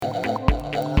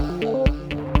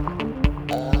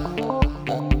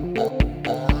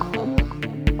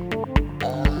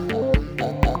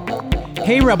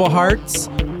Hey, Rebel Hearts.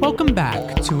 Welcome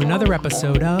back to another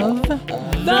episode of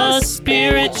The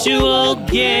Spiritual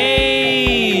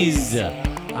Gaze.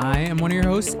 I am one of your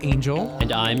hosts, Angel.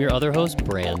 And I'm your other host,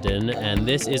 Brandon, and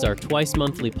this is our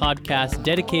twice-monthly podcast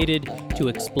dedicated to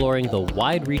exploring the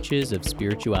wide reaches of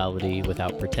spirituality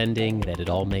without pretending that it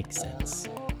all makes sense.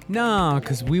 Nah,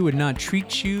 because we would not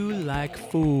treat you like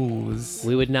fools.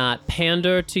 We would not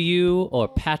pander to you or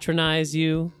patronize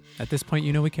you. At this point,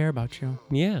 you know we care about you.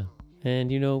 Yeah,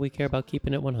 and you know we care about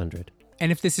keeping it 100.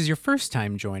 And if this is your first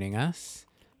time joining us,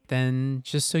 then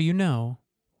just so you know,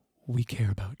 we care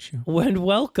about you. And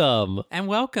welcome. And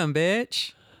welcome,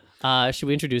 bitch. Should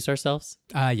we introduce ourselves?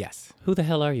 Yes. Who the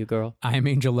hell are you, girl? I'm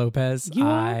Angel Lopez. You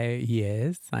are?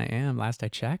 Yes, I am. Last I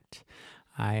checked.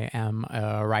 I am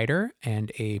a writer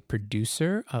and a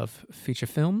producer of feature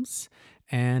films,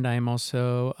 and I'm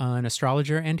also an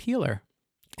astrologer and healer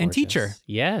and Gorgeous. teacher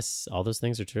Yes, all those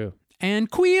things are true.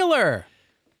 and queeler.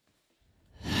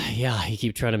 Yeah, you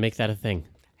keep trying to make that a thing.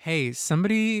 Hey,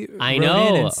 somebody I wrote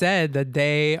in know. and said that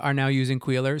they are now using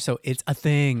queeler, so it's a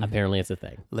thing. Apparently it's a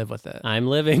thing. Live with it. I'm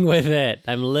living with it.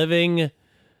 I'm living.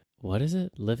 What is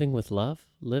it? Living with love?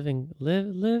 Living.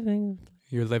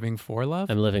 You're living for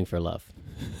love? I'm living for love.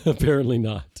 Apparently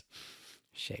not.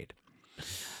 Shade.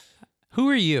 Who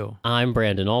are you? I'm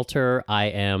Brandon Alter. I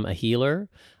am a healer.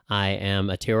 I am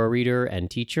a tarot reader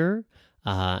and teacher.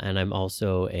 And I'm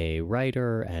also a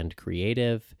writer and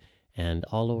creative and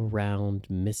all-around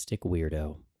mystic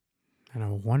weirdo. And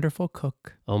a wonderful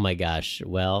cook. Oh my gosh.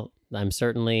 Well, I'm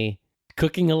certainly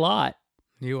cooking a lot.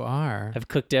 You are. I've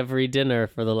cooked every dinner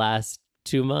for the last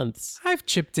 2 months. I've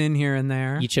chipped in here and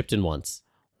there. You chipped in once.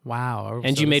 Wow.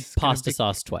 And So you made this is gonna pasta be-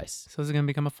 sauce twice. So this is going to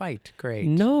become a fight. Great.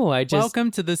 No, I just...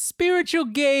 Welcome to the Spiritual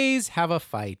Gaze. Have a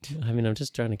fight. I mean, I'm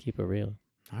just trying to keep it real.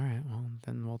 All right. Well,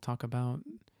 then we'll talk about...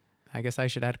 I guess I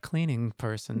should add cleaning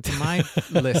person to my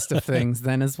list of things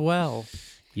then as well.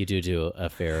 You do a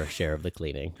fair share of the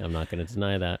cleaning. I'm not going to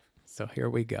deny that. So here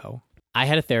we go. I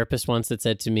had a therapist once that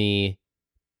said to me,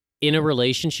 in a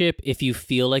relationship, if you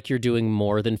feel like you're doing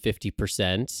more than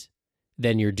 50%,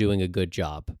 then you're doing a good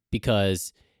job.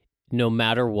 Because no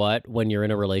matter what, when you're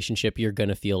in a relationship, you're going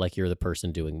to feel like you're the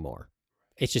person doing more.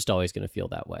 It's just always going to feel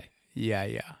that way.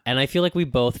 Yeah. And I feel like we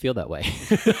both feel that way.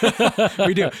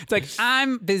 We do. It's like,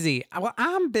 I'm busy. Well,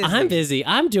 I'm busy. I'm busy.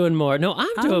 I'm doing more. No, I'm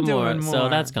doing more. doing So more.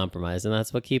 that's compromise, and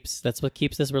that's what keeps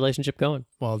this relationship going.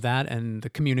 Well, that and the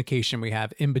communication we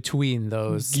have in between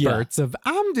those Yeah. spurts of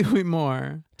I'm doing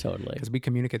more. Totally. Because we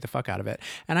communicate the fuck out of it.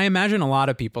 And I imagine a lot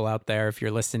of people out there, if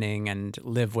you're listening and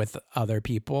live with other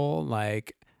people,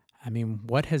 like, I mean,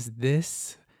 what has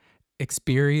this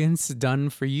experience done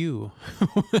for you?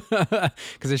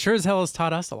 Because it sure as hell has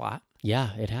taught us a lot.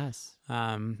 Yeah, it has.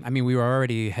 I mean, we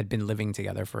had been living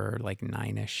together for like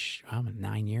 9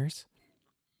 years.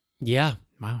 Yeah.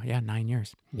 Wow, yeah, 9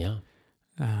 years. Yeah.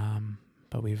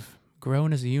 But we've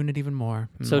grown as a unit even more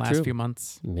in So the last true. few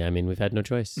months. Yeah, I mean, we've had no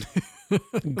choice.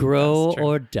 Grow That's true.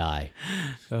 or die.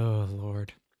 Oh,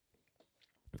 Lord.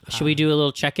 Should we do a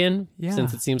little check-in? Yeah.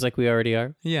 Since it seems like we already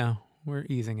are. Yeah, we're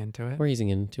easing into it. We're easing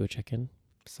into a check-in.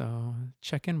 So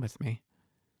check in with me.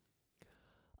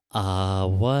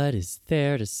 What is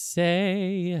there to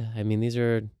say? I mean, these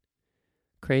are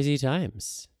crazy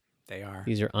times. They are.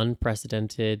 These are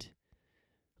unprecedented,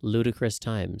 ludicrous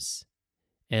times.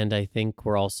 And I think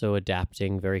we're also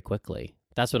adapting very quickly.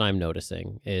 That's what I'm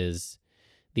noticing is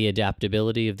the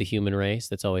adaptability of the human race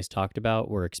that's always talked about,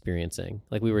 we're experiencing.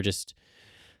 Like we were just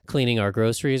cleaning our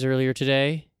groceries earlier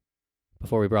today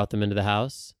before we brought them into the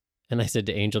house. And I said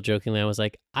to Angel jokingly, I was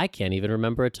like, I can't even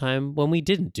remember a time when we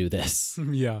didn't do this.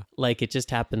 Yeah. Like it just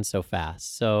happened so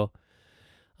fast. So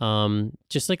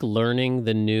just like learning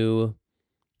the new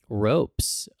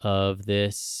ropes of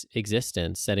this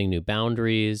existence, setting new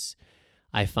boundaries.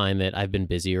 I find that I've been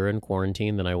busier in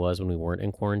quarantine than I was when we weren't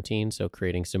in quarantine. So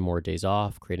creating some more days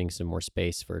off, creating some more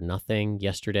space for nothing.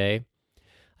 Yesterday,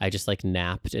 I just like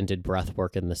napped and did breath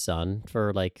work in the sun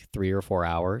for like 3 or 4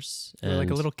 hours. You're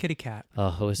like a little kitty cat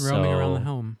Oh, it was roaming around the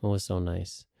home. It was so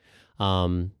nice.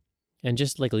 And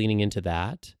just like leaning into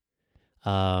that.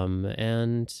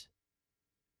 And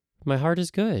my heart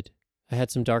is good. I had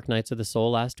some dark nights of the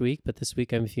soul last week, but this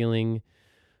week I'm feeling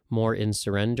more in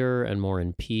surrender and more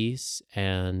in peace.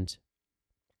 And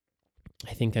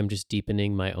I think I'm just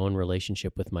deepening my own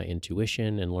relationship with my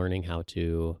intuition and learning how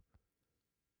to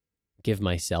give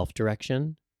myself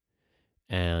direction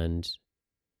and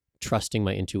trusting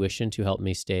my intuition to help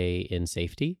me stay in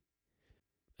safety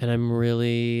And I'm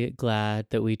really glad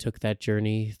that we took that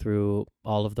journey through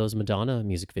all of those Madonna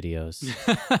music videos.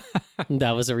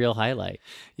 That was a real highlight.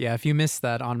 Yeah, if you missed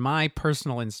that, on my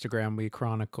personal Instagram, we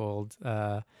chronicled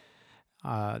that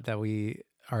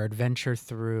our adventure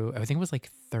through, I think it was like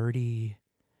 30,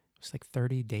 it was like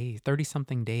 30 days, 30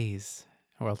 something days,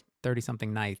 well, 30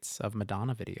 something nights of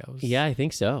Madonna videos. Yeah, I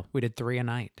think so. We did 3 a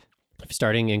night.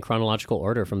 Starting in chronological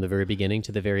order from the very beginning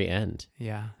to the very end.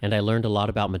 Yeah. And I learned a lot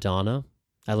about Madonna.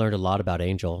 I learned a lot about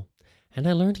Angel. And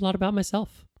I learned a lot about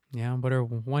myself. Yeah. What are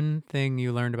one thing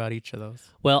you learned about each of those?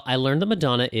 Well, I learned that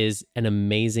Madonna is an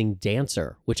amazing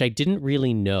dancer, which I didn't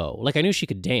really know. Like, I knew she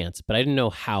could dance, but I didn't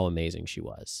know how amazing she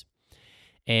was.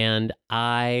 And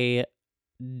I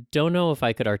don't know if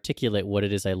I could articulate what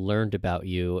it is I learned about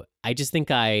you. I just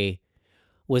think I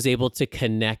was able to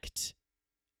connect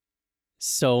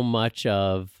so much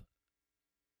of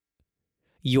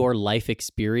your life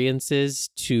experiences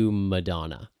to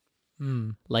Madonna.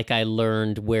 Like, I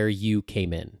learned where you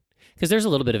came in, because there's a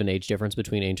little bit of an age difference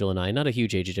between Angel and I. Not a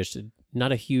huge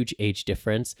age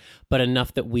difference, but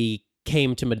enough that we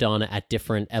came to Madonna at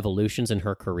different evolutions in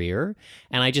her career.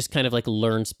 And I just kind of like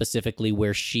learned specifically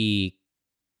where she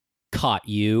caught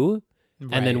you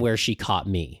and then where she caught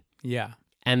me. Yeah.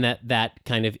 And that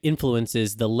kind of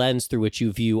influences the lens through which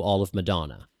you view all of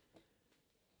Madonna.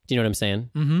 Do you know what I'm saying?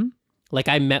 Mm-hmm. Like,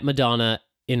 I met Madonna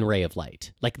in Ray of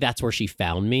Light. Like, that's where she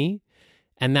found me.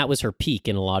 And that was her peak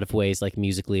in a lot of ways, like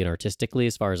musically and artistically,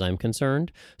 as far as I'm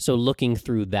concerned. So looking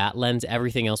through that lens,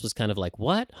 everything else was kind of like,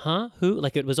 what? Huh? Who?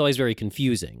 Like, it was always very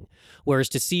confusing. Whereas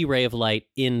to see Ray of Light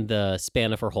in the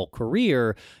span of her whole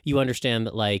career, you understand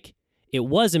that, like, it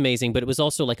was amazing, but it was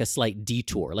also like a slight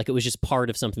detour. Like, it was just part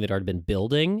of something that had already been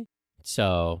building.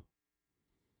 So,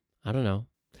 I don't know.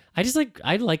 I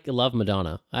love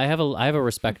Madonna. I have a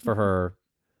respect for her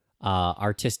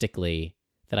artistically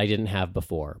that I didn't have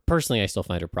before. Personally, I still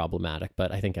find her problematic,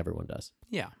 but I think everyone does.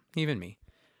 Yeah, even me.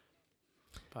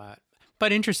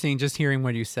 But interesting just hearing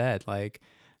what you said, like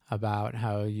about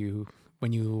how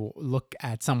when you look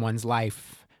at someone's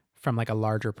life from like a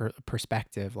larger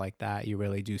perspective like that, you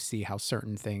really do see how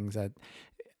certain things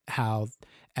how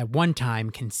at one time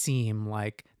can seem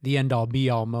like the end all be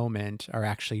all moment are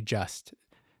actually just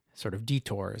sort of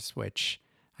detours, which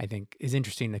I think is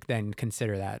interesting to then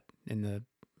consider that in the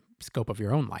scope of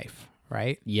your own life,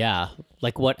 right? Yeah.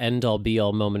 Like, what end all be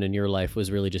all moment in your life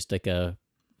was really just like a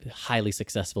highly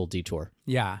successful detour.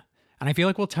 Yeah. And I feel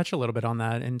like we'll touch a little bit on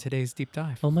that in today's deep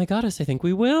dive. Oh my goddess, I think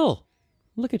we will.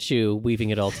 Look at you weaving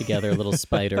it all together, little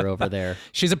spider over there.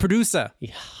 She's a producer.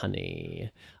 Yeah, honey.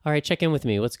 All right, check in with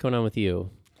me. What's going on with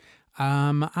you?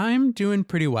 I'm doing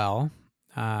pretty well.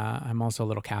 I'm also a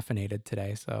little caffeinated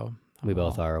today, so we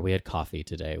both are. We had coffee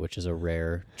today, which is a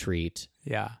rare treat.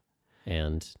 Yeah.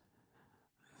 And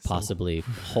possibly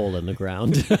hole in the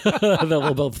ground that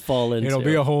we'll both fall into. It'll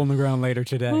be a hole in the ground later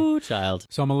today. Ooh, child.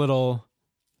 So I'm a little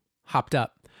hopped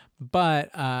up. But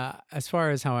as far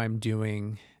as how I'm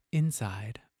doing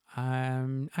inside,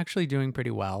 I'm actually doing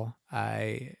pretty well.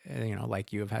 I,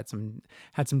 like you, have had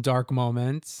some dark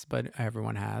moments, but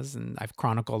everyone has, and I've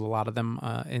chronicled a lot of them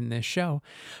in this show.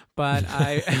 But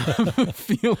I am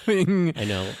feeling, I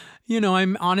know.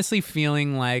 I'm honestly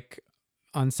feeling like,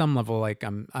 on some level, like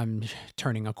I'm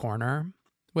turning a corner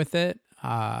with it.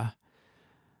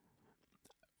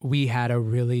 We had a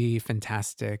really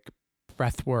fantastic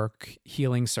breathwork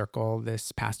healing circle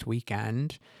this past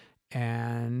weekend,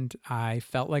 and I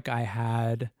felt like I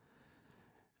had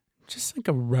just like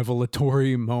a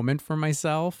revelatory moment for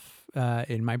myself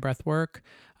in my breathwork.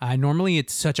 Normally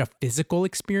it's such a physical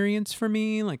experience for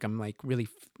me. Like, I'm like really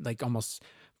like almost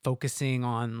focusing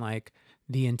on like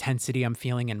the intensity I'm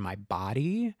feeling in my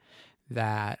body,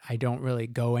 that I don't really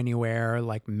go anywhere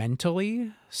like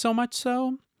mentally so much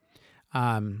so.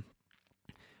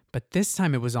 But this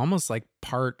time it was almost like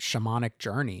part shamanic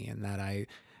journey, in that I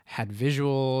had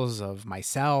visuals of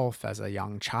myself as a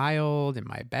young child in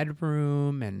my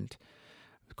bedroom, and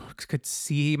could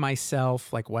see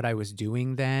myself, like what I was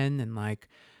doing then, and like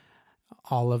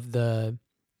all of the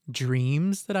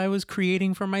dreams that I was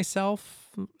creating for myself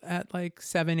at like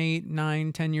 7, 8,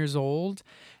 9, 10 years old.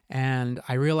 And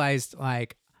I realized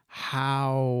like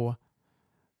how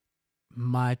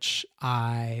much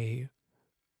I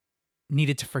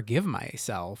needed to forgive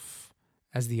myself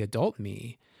as the adult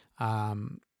me,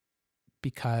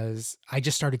 because I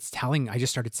just started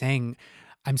saying,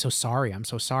 I'm so sorry. I'm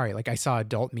so sorry. Like, I saw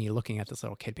adult me looking at this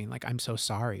little kid being like, I'm so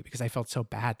sorry, because I felt so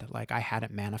bad that like I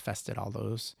hadn't manifested all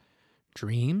those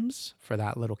dreams for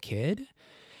that little kid.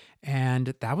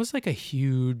 And that was like a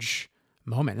huge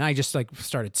moment. And I just like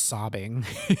started sobbing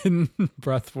in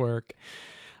breath work.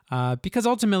 Because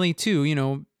ultimately,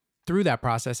 too, through that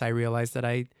process, I realized that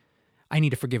I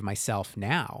need to forgive myself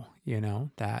now,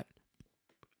 that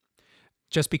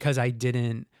just because I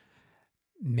didn't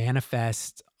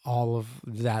manifest all of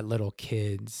that little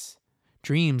kid's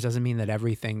dreams doesn't mean that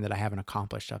everything that I haven't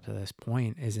accomplished up to this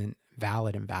point isn't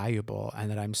valid and valuable, and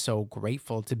that I'm so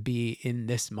grateful to be in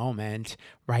this moment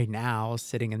right now,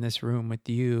 sitting in this room with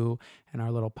you and our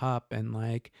little pup, and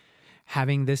like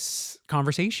having this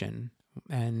conversation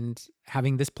and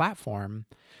having this platform.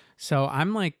 So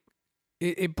I'm like,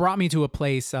 it brought me to a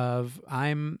place of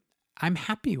I'm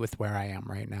happy with where I am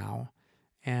right now,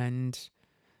 and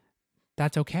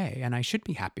that's okay. And I should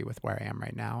be happy with where I am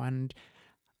right now. And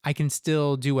I can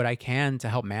still do what I can to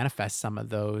help manifest some of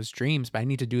those dreams, but I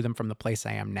need to do them from the place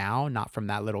I am now, not from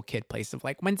that little kid place of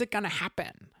like, when's it going to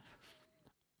happen?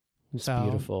 It's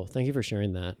beautiful. Thank you for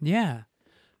sharing that. Yeah.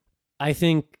 I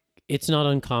think it's not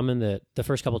uncommon that the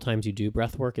first couple times you do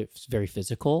breath work, it's very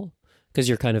physical because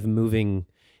you're kind of moving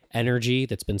energy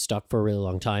that's been stuck for a really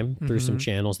long time through some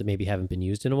channels that maybe haven't been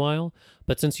used in a while.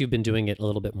 But since you've been doing it a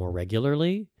little bit more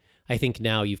regularly, I think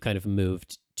now you've kind of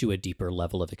moved to a deeper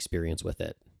level of experience with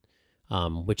it,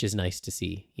 which is nice to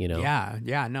see,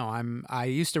 Yeah. No, I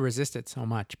used to resist it so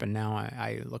much, but now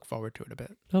I look forward to it a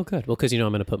bit. Oh, good. Well, because I'm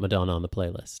going to put Madonna on the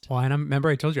playlist. Well, and remember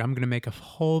I told you I'm going to make a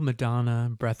whole Madonna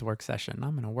breathwork session.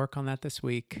 I'm going to work on that this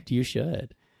week. You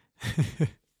should.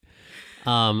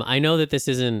 I know that this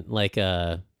isn't like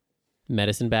a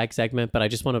medicine bag segment, but I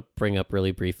just want to bring up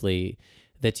really briefly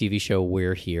the TV show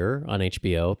We're Here on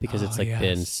HBO because it's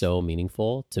been so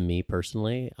meaningful to me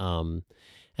personally.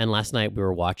 And last night we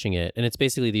were watching it, and it's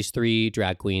basically these three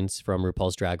drag queens from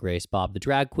RuPaul's Drag Race: Bob the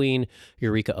Drag Queen,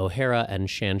 Eureka O'Hara, and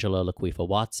Shangela Laquifa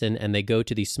Watson. And they go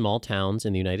to these small towns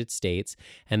in the United States,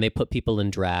 and they put people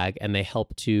in drag, and they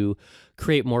help to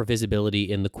create more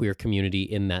visibility in the queer community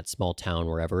in that small town,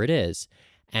 wherever it is.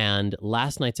 And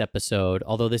last night's episode,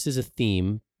 although this is a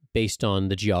theme based on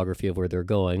the geography of where they're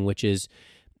going, which is,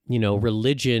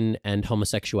 religion and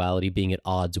homosexuality being at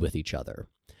odds with each other.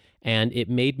 And it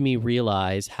made me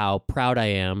realize how proud I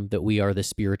am that we are the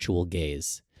spiritual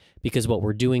gays, because what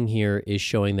we're doing here is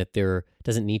showing that there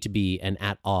doesn't need to be an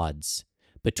at odds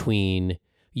between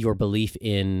your belief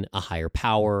in a higher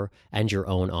power and your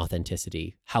own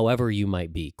authenticity, however you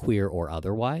might be, queer or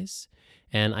otherwise.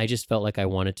 And I just felt like I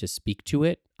wanted to speak to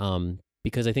it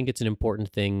because I think it's an important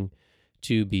thing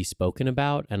to be spoken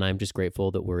about. And I'm just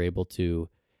grateful that we're able to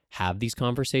have these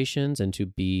conversations and to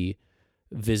be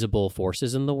visible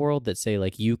forces in the world that say,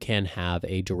 like, you can have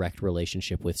a direct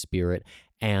relationship with spirit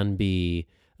and be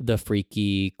the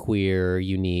freaky, queer,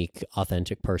 unique,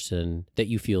 authentic person that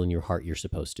you feel in your heart you're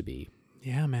supposed to be.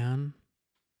 Yeah, man.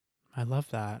 I love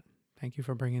that. Thank you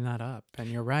for bringing that up. And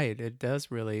you're right. It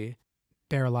does really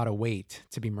bear a lot of weight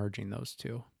to be merging those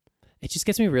two. It just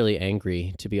gets me really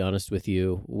angry, to be honest with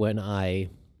you, when I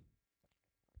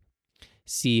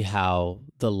see how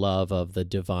the love of the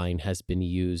divine has been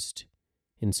used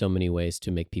in so many ways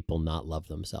to make people not love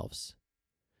themselves.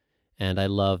 And I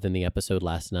loved in the episode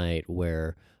last night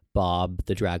where Bob,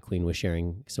 the drag queen, was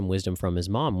sharing some wisdom from his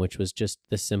mom, which was just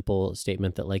the simple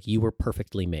statement that, like, you were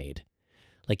perfectly made.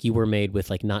 Like, you were made with,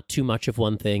 like, not too much of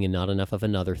one thing and not enough of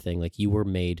another thing. Like, you were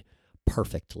made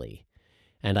perfectly.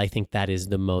 And I think that is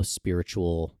the most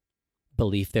spiritual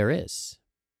belief there is.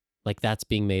 Like, that's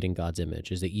being made in God's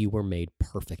image, is that you were made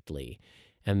perfectly,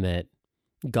 and that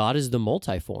God is the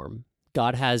multiform.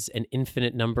 God has an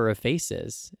infinite number of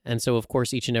faces. And so, of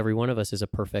course, each and every one of us is a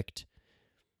perfect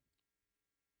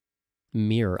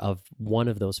mirror of one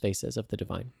of those faces of the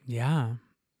divine. Yeah.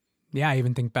 Yeah, I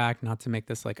even think back, not to make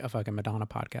this like a fucking Madonna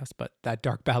podcast, but that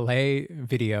Dark Ballet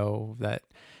video that,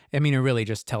 I mean, it really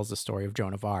just tells the story of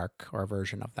Joan of Arc, or a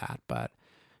version of that, but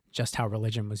just how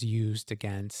religion was used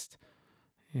against,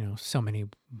 so many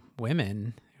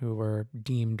women who were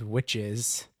deemed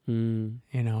witches,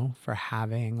 for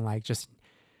having like just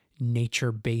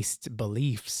nature-based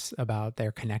beliefs about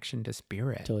their connection to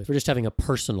spirit. Totally. For just having a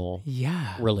personal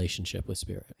relationship with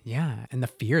spirit. Yeah. And the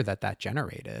fear that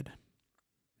generated.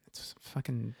 It's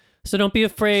fucking... So don't be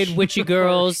afraid, witchy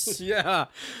girls. Yeah.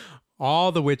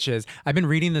 All the witches. I've been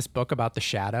reading this book about the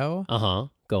shadow. Uh-huh.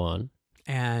 Go on.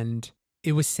 And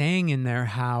it was saying in there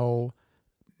how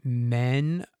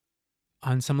men,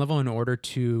 on some level, in order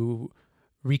to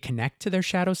reconnect to their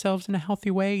shadow selves in a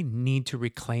healthy way, need to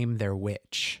reclaim their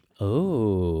witch.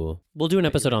 Oh. We'll do an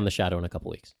episode on the shadow in a couple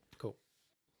weeks. Cool.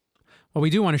 Well, we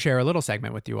do want to share a little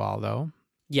segment with you all, though.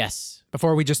 Yes.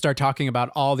 Before we just start talking about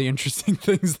all the interesting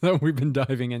things that we've been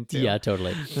diving into. Yeah,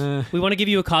 totally. We want to give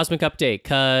you a cosmic update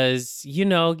because,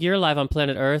 you're alive on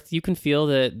planet Earth. You can feel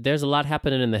that there's a lot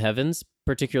happening in the heavens,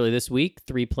 particularly this week.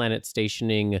 3 planets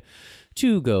stationing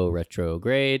to go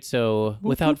retrograde. So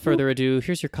without further ado,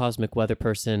 here's your cosmic weather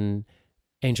person,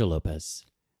 Angel Lopez.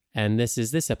 And this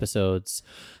is this episode's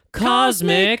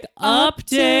Cosmic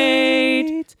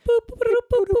Update.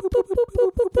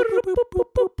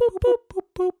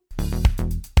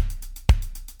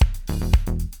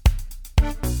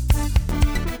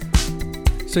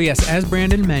 So yes, as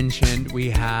Brandon mentioned, we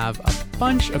have a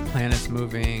bunch of planets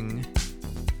moving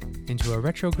into a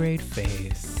retrograde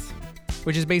phase,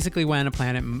 which is basically when a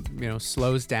planet,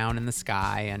 slows down in the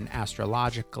sky, and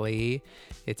astrologically,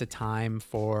 it's a time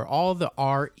for all the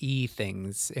RE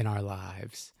things in our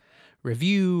lives.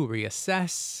 Review,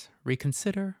 reassess,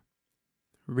 reconsider,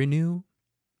 renew,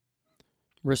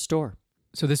 Restore.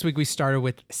 So this week we started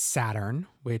with Saturn,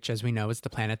 which, as we know, is the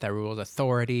planet that rules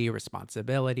authority,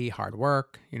 responsibility, hard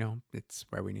work. It's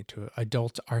where we need to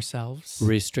adult ourselves.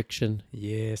 Restriction.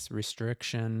 Yes,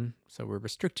 restriction. So we're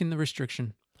restricting the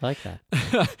restriction. I like that.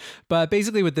 But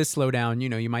basically with this slowdown,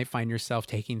 you might find yourself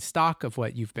taking stock of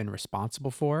what you've been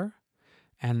responsible for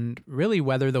and really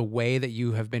whether the way that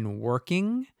you have been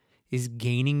working is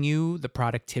gaining you the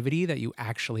productivity that you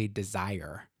actually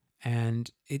desire.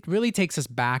 And it really takes us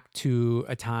back to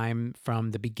a time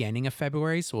from the beginning of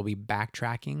February. So we'll be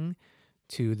backtracking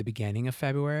to the beginning of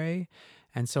February.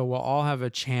 And so we'll all have a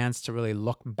chance to really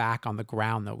look back on the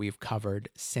ground that we've covered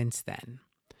since then.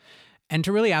 And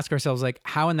to really ask ourselves,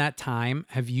 how in that time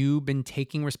have you been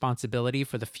taking responsibility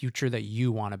for the future that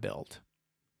you want to build?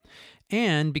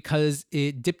 And because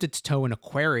it dipped its toe in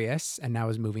Aquarius and now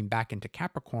is moving back into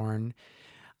Capricorn,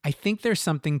 I think there's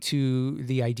something to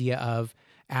the idea of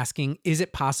asking, is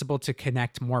it possible to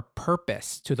connect more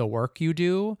purpose to the work you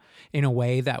do in a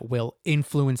way that will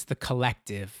influence the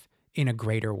collective in a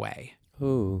greater way?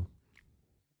 Ooh,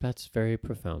 that's very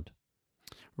profound.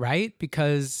 Right?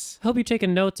 Because... Hope you're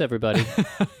taking notes, everybody.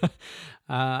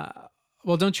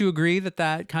 Well, don't you agree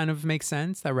that kind of makes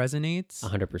sense? That resonates?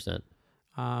 100%.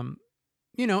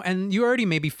 And you already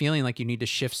may be feeling like you need to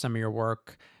shift some of your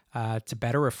work to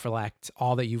better reflect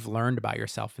all that you've learned about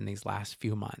yourself in these last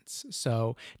few months.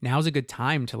 So now's a good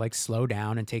time to slow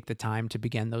down and take the time to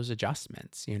begin those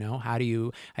adjustments.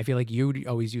 I feel like you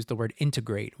always use the word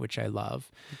integrate, which I love,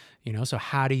 so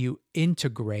how do you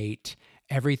integrate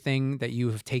everything that you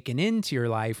have taken into your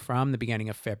life from the beginning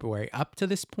of February up to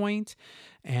this point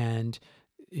and,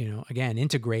 again,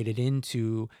 integrate it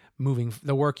into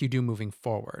the work you do moving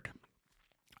forward.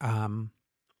 And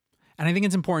I think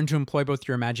it's important to employ both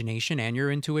your imagination and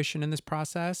your intuition in this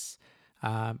process,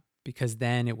 because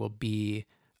then it will be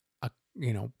a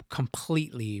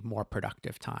completely more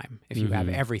productive time if you have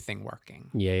everything working.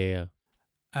 Yeah.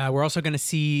 We're also going to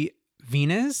see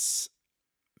Venus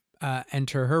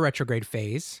enter her retrograde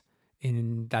phase,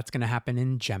 and that's going to happen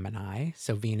in Gemini.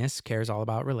 So Venus cares all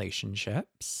about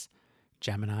relationships.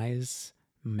 Gemini is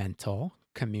mental,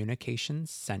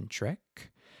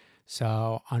 communication-centric.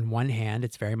 So on one hand,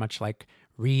 it's very much like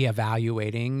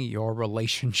reevaluating your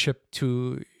relationship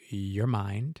to your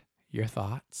mind, your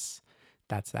thoughts.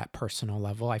 That's that personal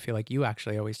level. I feel like you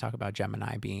actually always talk about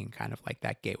Gemini being kind of like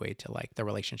that gateway to the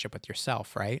relationship with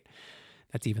yourself, right?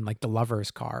 That's even the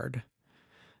Lover's card.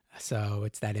 So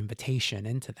it's that invitation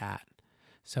into that.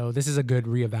 So this is a good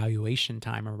reevaluation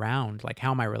time around,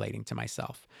 how am I relating to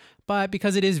myself? But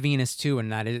because it is Venus too,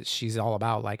 and she's all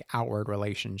about outward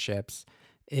relationships,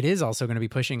 it is also going to be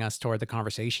pushing us toward the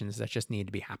conversations that just need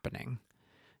to be happening,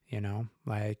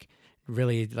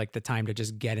 really the time to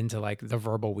just get into the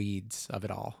verbal weeds of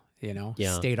it all,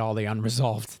 state all the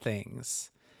unresolved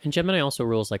things. And Gemini also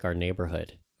rules our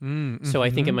neighborhood. So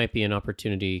I think it might be an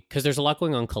opportunity because there's a lot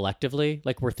going on collectively.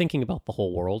 We're thinking about the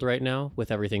whole world right now with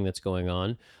everything that's going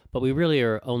on, but we really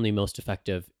are only most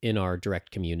effective in our direct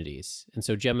communities. And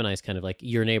so Gemini is kind of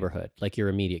your neighborhood, your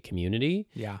immediate community.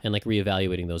 Yeah. And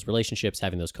reevaluating those relationships,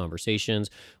 having those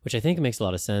conversations, which I think makes a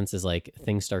lot of sense as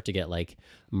things start to get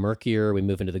murkier. We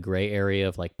move into the gray area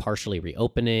of partially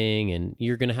reopening, and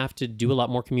you're going to have to do a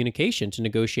lot more communication to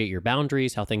negotiate your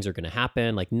boundaries, how things are going to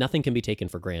happen. Nothing can be taken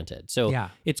for granted. So yeah.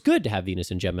 It's good to have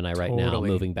Venus and Gemini right now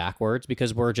moving backwards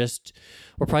because we're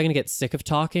probably going to get sick of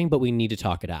talking, but we need to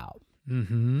talk it out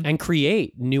and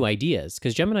create new ideas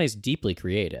because Gemini is deeply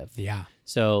creative. Yeah.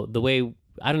 So the way,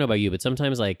 I don't know about you, but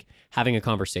sometimes having a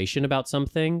conversation about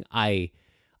something, I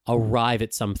arrive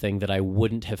at something that I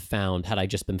wouldn't have found had I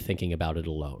just been thinking about it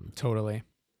alone. Totally.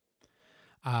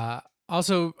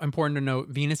 Also important to note,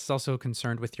 Venus is also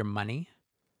concerned with your money.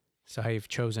 So how you've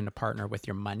chosen to partner with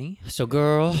your money, So,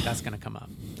 girl, that's going to come up.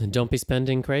 don't be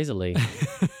spending crazily.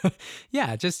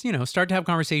 Yeah, just, start to have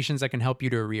conversations that can help you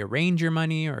to rearrange your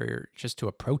money or just to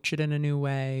approach it in a new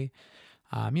way.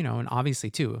 And obviously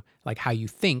too, like how you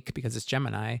think, because it's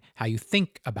Gemini, how you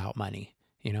think about money.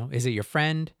 Is it your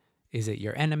friend? Is it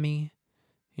your enemy?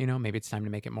 Maybe it's time to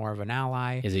make it more of an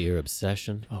ally. Is it your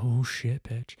obsession? Oh shit,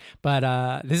 bitch.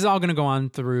 But this is all going to go on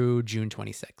through June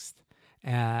 26th.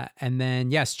 And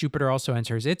then, yes, Jupiter also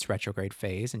enters its retrograde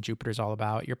phase, and Jupiter's all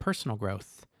about your personal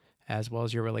growth as well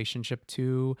as your relationship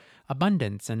to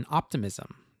abundance and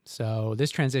optimism. So this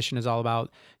transition is all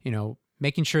about,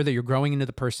 making sure that you're growing into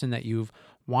the person that you've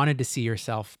wanted to see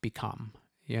yourself become,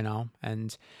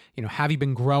 and, have you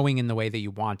been growing in the way that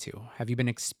you want to? Have you been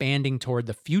expanding toward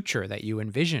the future that you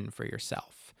envision for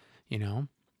yourself,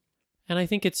 And I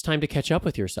think it's time to catch up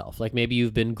with yourself. Like maybe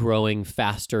you've been growing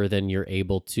faster than you're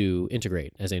able to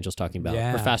integrate, as Angel's talking about,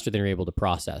 or faster than you're able to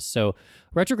process. So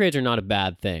retrogrades are not a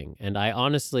bad thing. And I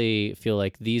honestly feel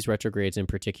like these retrogrades in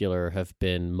particular have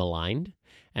been maligned.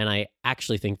 And I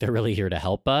actually think they're really here to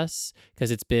help us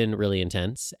because it's been really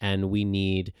intense and we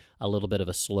need a little bit of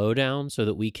a slowdown so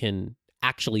that we can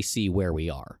actually see where we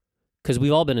are. Because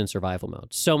we've all been in survival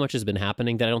mode. So much has been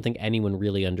happening that I don't think anyone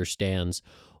really understands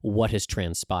what has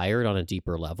transpired on a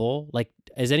deeper level. Like,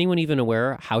 is anyone even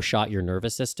aware how shot your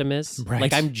nervous system is? Right.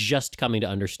 Like, I'm just coming to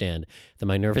understand that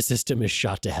my nervous system is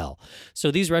shot to hell.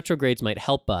 So these retrogrades might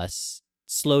help us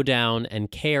slow down and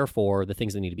care for the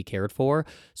things that need to be cared for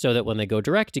so that when they go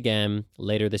direct again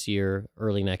later this year,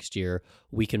 early next year,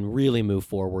 we can really move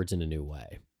forwards in a new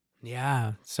way.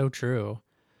 Yeah, so true.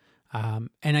 And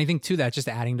I think, too, that just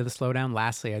adding to the slowdown,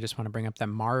 lastly, I just want to bring up that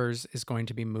Mars is going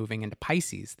to be moving into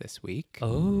Pisces this week.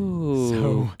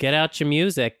 Oh, get out your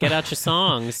music, get out your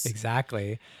songs.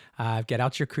 Exactly. Get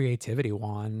out your creativity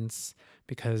wands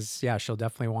because, yeah, she'll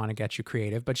definitely want to get you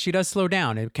creative. But she does slow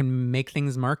down. It can make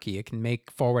things murky. It can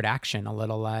make forward action a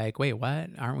little like, wait, what?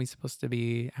 Aren't we supposed to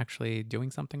be actually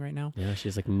doing something right now? Yeah,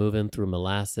 she's like moving through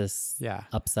molasses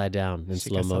upside down in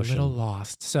slow motion. She gets a little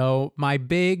lost. So my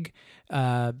big...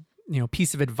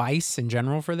 piece of advice in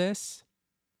general for this,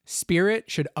 spirit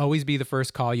should always be the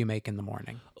first call you make in the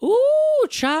morning. Ooh,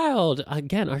 child.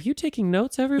 Again, are you taking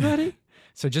notes, everybody?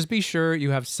 So just be sure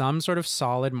you have some sort of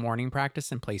solid morning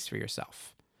practice in place for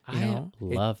yourself. I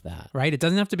love that. Right? It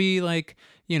doesn't have to be like,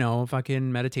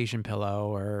 fucking meditation pillow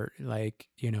or like,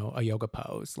 a yoga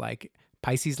pose. Like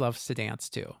Pisces loves to dance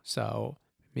too. So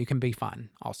it can be fun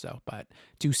also, but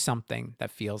do something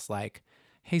that feels like,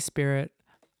 hey, spirit,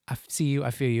 I see you,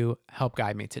 I feel you, help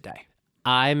guide me today.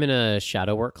 I'm in a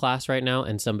shadow work class right now,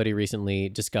 and somebody recently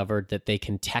discovered that they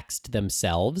can text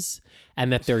themselves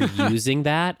and that they're using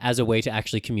that as a way to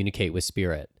actually communicate with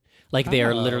spirit. Like they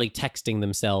are literally texting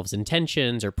themselves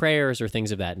intentions or prayers or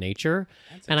things of that nature.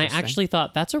 And I actually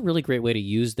thought that's a really great way to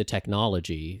use the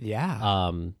technology.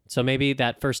 Yeah. So maybe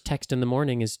that first text in the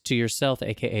morning is to yourself,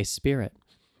 aka spirit.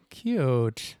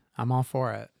 Cute. I'm all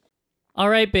for it. All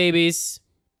right, babies.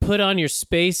 Put on your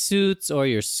space suits or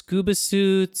your scuba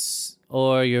suits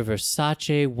or your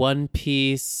Versace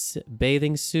one-piece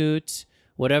bathing suit,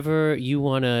 whatever you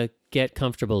want to get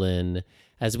comfortable in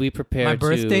as we prepare my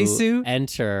birthday suit?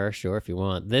 Enter, sure, if you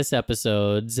want, this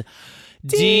episode's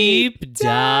Deep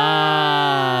Dive.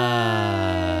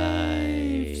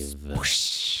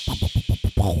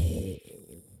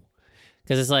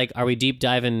 Because it's like, are we deep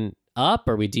diving up?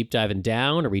 Are we deep diving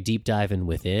down? Are we deep diving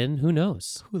within? Who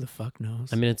knows? Who the fuck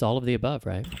knows? I mean, it's all of the above,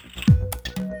 right?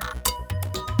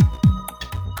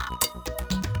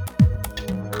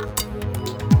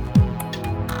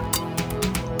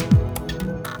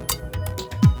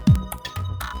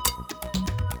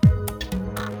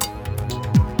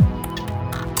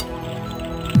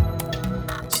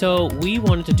 So we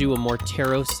wanted to do a more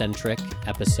tarot-centric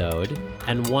episode,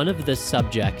 and one of the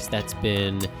subjects that's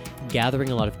been gathering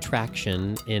a lot of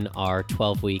traction in our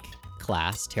 12-week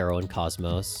class, Tarot and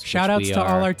Cosmos. Shout outs to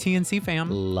all our TNC fam.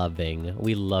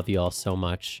 We love you all so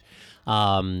much.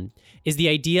 Is the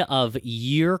idea of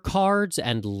year cards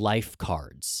and life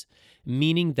cards,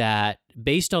 meaning that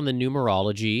based on the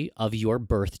numerology of your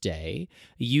birthday,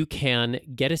 you can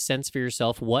get a sense for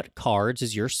yourself what cards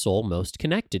is your soul most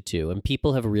connected to. And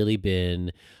people have really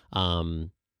been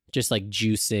just like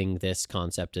juicing this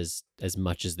concept as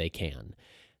much as they can.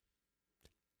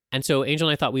 And so Angel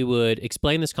and I thought we would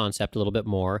explain this concept a little bit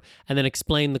more and then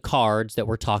explain the cards that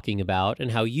we're talking about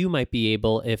and how you might be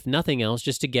able, if nothing else,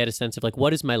 just to get a sense of like,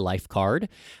 what is my life card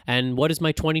and what is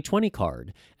my 2020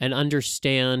 card, and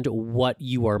understand what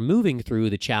you are moving through,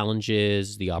 the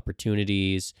challenges, the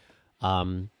opportunities,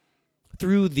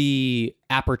 through the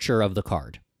aperture of the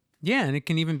card. Yeah, and it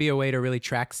can even be a way to really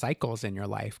track cycles in your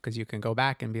life because you can go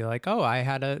back and be like, oh, I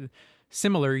had a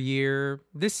similar year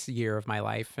this year of my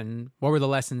life. And what were the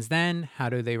lessons then? How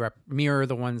do they mirror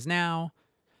the ones now?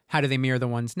 How do they mirror the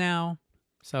ones now?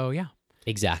 So, yeah.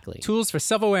 Exactly. Tools for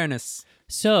self-awareness.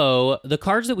 So the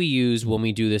cards that we use when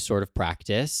we do this sort of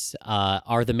practice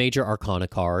are the major arcana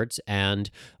cards,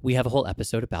 and we have a whole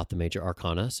episode about the major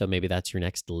arcana, so maybe that's your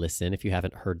next listen if you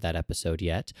haven't heard that episode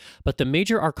yet. But the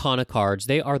major arcana cards,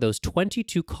 they are those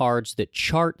 22 cards that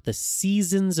chart the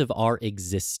seasons of our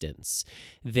existence.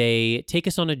 They take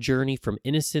us on a journey from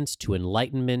innocence to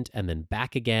enlightenment and then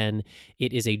back again.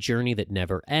 It is a journey that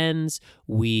never ends.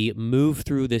 We move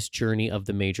through this journey of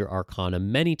the major arcana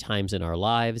many times in our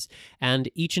lives, and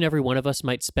each and every one of us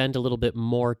might spend a little bit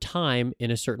more time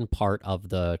in a certain part of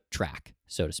the track,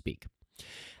 so to speak.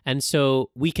 And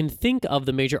so we can think of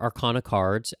the major arcana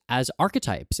cards as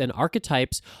archetypes, and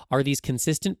archetypes are these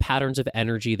consistent patterns of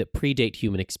energy that predate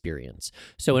human experience.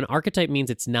 So an archetype means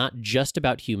it's not just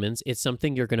about humans, it's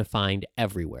something you're going to find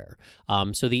everywhere.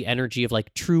 So the energy of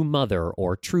like true mother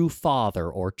or true father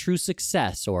or true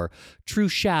success or true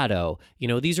shadow,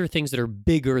 these are things that are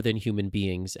bigger than human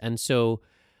beings. And so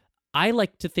I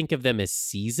like to think of them as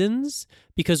seasons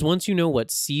because once you know what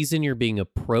season you're being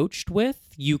approached with,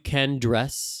 you can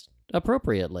dress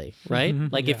appropriately, right?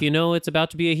 If you know it's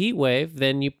about to be a heat wave,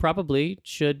 then you probably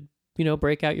should,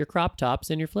 break out your crop tops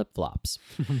and your flip-flops.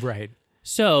 Right.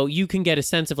 So you can get a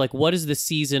sense of like, what is the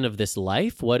season of this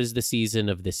life? What is the season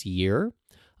of this year?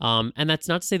 And that's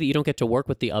not to say that you don't get to work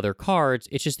with the other cards.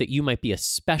 It's just that you might be a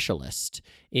specialist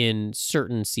in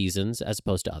certain seasons as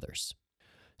opposed to others.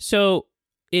 So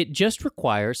it just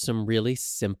requires some really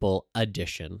simple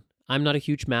addition. I'm not a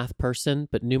huge math person,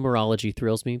 but numerology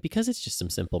thrills me because it's just some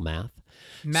simple math.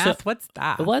 Math? What's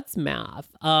that? What's math?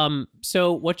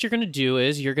 So what you're going to do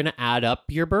is you're going to add up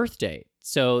your birth date.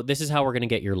 So this is how we're going to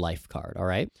get your life card, all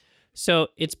right? So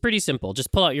it's pretty simple.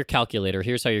 Just pull out your calculator.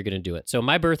 Here's how you're going to do it. So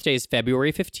my birthday is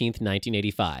February 15th,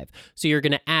 1985. So you're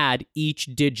going to add each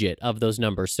digit of those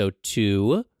numbers. So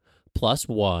 2 plus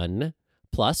 1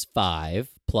 plus 5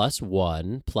 plus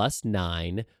 1 plus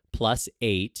 9 plus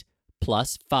 8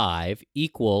 plus 5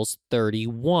 equals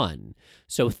 31.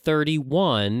 So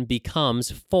 31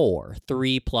 becomes 4,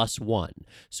 3 plus 1.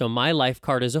 So my life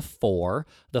card is a 4.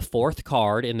 The fourth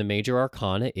card in the major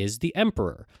arcana is the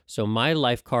Emperor. So my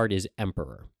life card is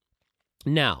Emperor.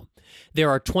 Now, there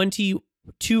are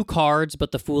 22 cards,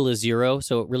 but the Fool is 0,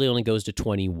 so it really only goes to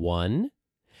 21.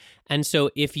 And so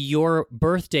if your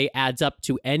birthday adds up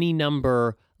to any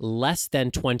number less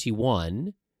than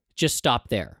 21, just stop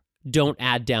there. Don't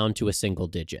add down to a single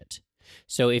digit.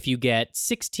 So if you get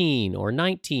 16 or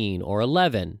 19 or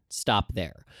 11, stop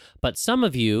there. But some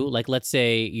of you, like let's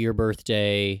say your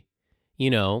birthday,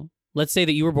 let's say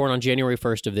that you were born on January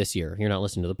 1st of this year. You're not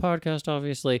listening to the podcast,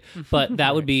 obviously, but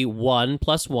that would be 1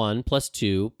 plus 1 plus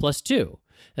 2 plus 2.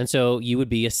 And so you would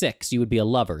be a 6. You would be a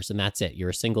Lovers, and that's it. You're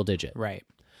a single digit. Right.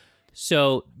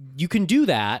 So you can do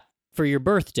that for your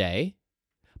birthday,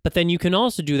 but then you can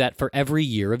also do that for every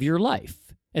year of your life.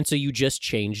 And so you just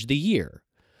changed the year.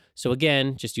 So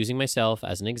again, just using myself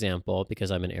as an example,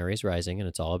 because I'm an Aries rising and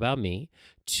it's all about me,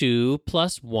 2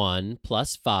 plus 1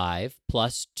 plus 5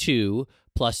 plus 2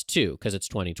 plus 2, because it's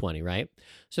 2020, right?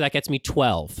 So that gets me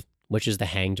 12, which is the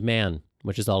Hanged Man,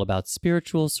 which is all about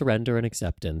spiritual surrender and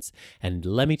acceptance. And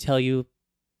let me tell you,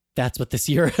 that's what this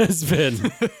year has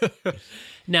been.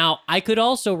 Now, I could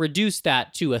also reduce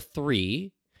that to a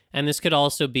 3, and this could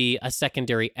also be a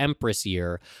secondary Empress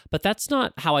year, but that's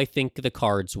not how I think the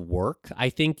cards work. I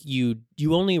think you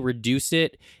only reduce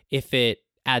it if it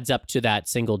adds up to that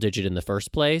single digit in the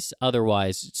first place.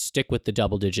 Otherwise, stick with the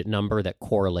double digit number that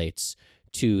correlates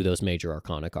to those major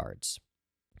arcana cards.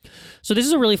 So this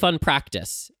is a really fun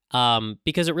practice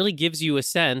because it really gives you a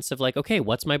sense of like, okay,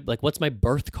 what's my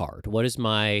birth card? What is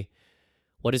my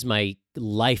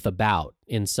life about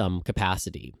in some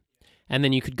capacity? And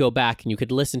then you could go back and you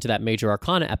could listen to that major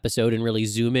arcana episode and really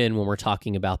zoom in when we're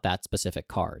talking about that specific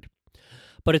card.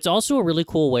 But it's also a really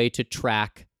cool way to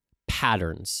track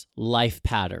patterns, life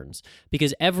patterns,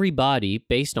 because everybody,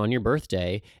 based on your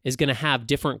birthday, is going to have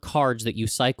different cards that you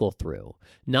cycle through.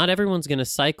 Not everyone's going to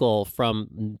cycle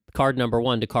from card number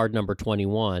 1 to card number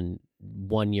 21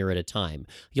 1 year at a time.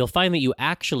 You'll find that you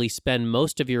actually spend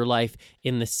most of your life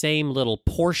in the same little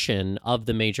portion of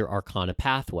the major arcana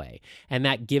pathway. And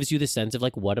that gives you the sense of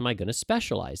like, what am I going to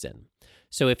specialize in?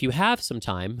 So if you have some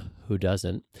time, who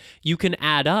doesn't, you can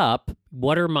add up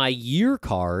what are my year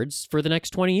cards for the next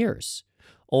 20 years,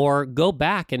 or go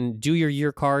back and do your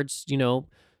year cards,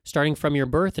 starting from your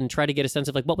birth and try to get a sense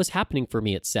of like what was happening for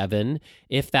me at 7,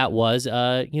 if that was,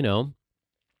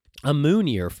 a moon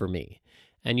year for me.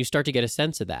 And you start to get a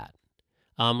sense of that.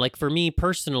 Like for me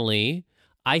personally,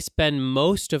 I spend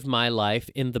most of my life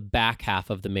in the back half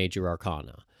of the major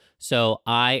arcana. So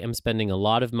I am spending a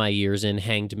lot of my years in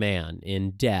Hanged Man,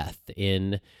 in Death,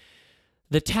 in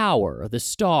the Tower, the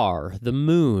Star, the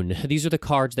Moon. These are the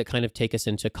cards that kind of take us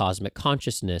into cosmic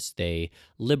consciousness. They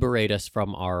liberate us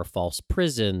from our false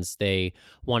prisons. They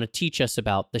want to teach us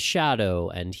about the shadow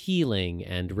and healing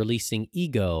and releasing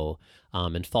ego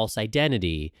and false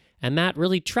identity. And that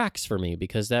really tracks for me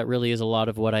because that really is a lot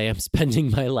of what I am spending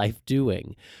my life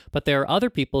doing. But there are other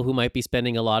people who might be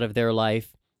spending a lot of their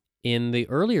life in the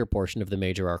earlier portion of the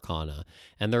major arcana,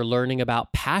 and they're learning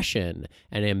about passion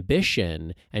and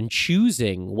ambition and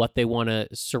choosing what they want to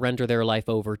surrender their life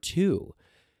over to.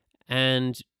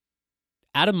 And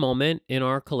at a moment in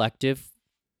our collective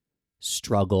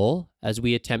struggle, as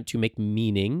we attempt to make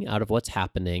meaning out of what's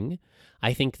happening,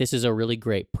 I think this is a really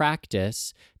great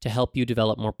practice to help you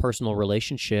develop more personal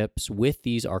relationships with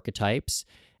these archetypes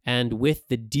and with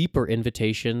the deeper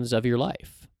invitations of your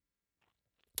life.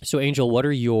 So, Angel, what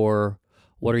are your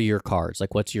cards?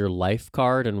 Like, what's your life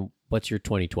card and what's your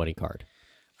 2020 card?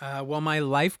 Well, my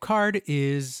life card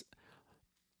is,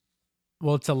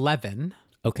 it's 11.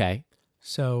 Okay.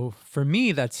 So for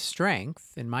me, that's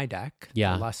strength in my deck.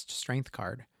 Yeah. The Lust strength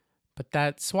card. But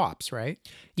that swaps, right?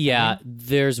 Yeah.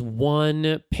 There's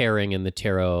one pairing in the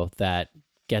tarot that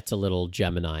gets a little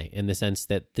Gemini in the sense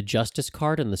that the Justice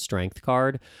card and the Strength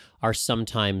card are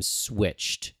sometimes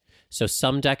switched. So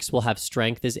some decks will have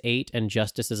Strength as 8 and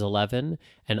Justice as 11,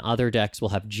 and other decks will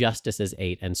have Justice as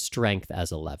 8 and Strength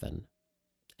as 11.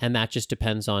 And that just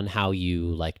depends on how you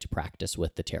like to practice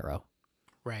with the tarot.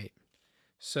 Right.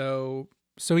 So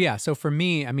yeah. So for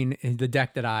me, I mean, the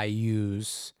deck that I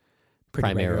use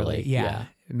Primarily, regularly, yeah.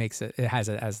 it has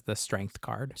it as the Strength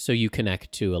card. So you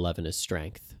connect to 11 as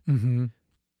Strength,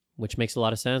 which makes a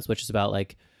lot of sense, which is about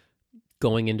like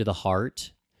going into the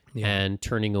heart and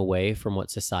turning away from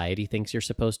what society thinks you're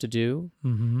supposed to do.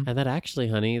 And that actually,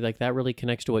 honey, like that really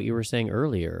connects to what you were saying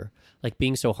earlier, like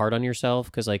being so hard on yourself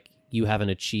because like you haven't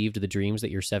achieved the dreams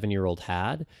that your 7-year-old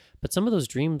had. But some of those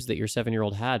dreams that your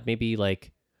 7-year-old had maybe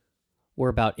like were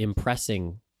about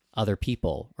impressing other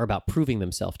people or about proving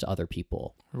themselves to other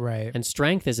people. Right. And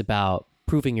strength is about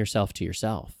proving yourself to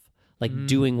yourself, like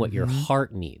doing what your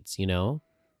heart needs, you know?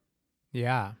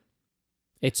 Yeah.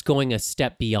 It's going a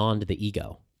step beyond the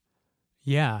ego.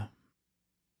 Yeah.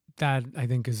 That I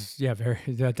think is,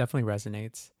 that definitely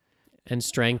resonates. And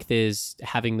strength is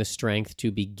having the strength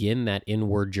to begin that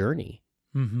inward journey,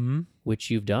 which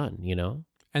you've done, you know?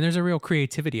 And there's a real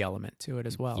creativity element to it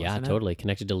as well. Yeah, isn't it? totally.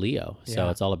 Connected to Leo. So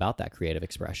Yeah. it's all about that creative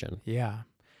expression. Yeah.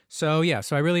 So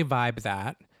I really vibe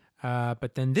that.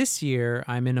 But then this year,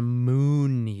 I'm in a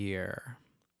moon year,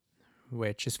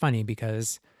 which is funny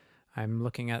because I'm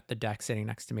looking at the deck sitting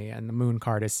next to me, and the moon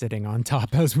card is sitting on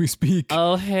top as we speak.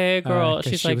 Oh, hey, girl.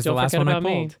 'Cause She's she like, was the don't last forget one I about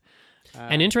me. pulled.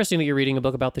 And interesting that you're reading a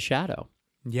book about the shadow,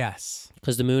 Yes.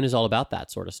 because the moon is all about that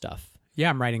sort of stuff. Yeah,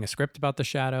 I'm writing a script about the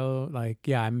shadow. Like,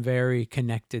 yeah, I'm very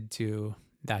connected to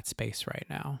that space right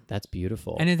now. That's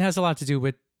beautiful. And it has a lot to do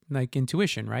with like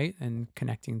intuition, right? And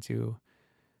connecting to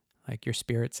like your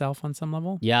spirit self on some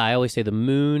level. Yeah, I always say the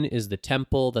moon is the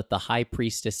temple that the high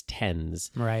priestess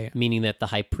tends, Right. meaning that the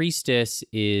high priestess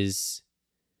is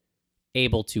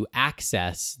able to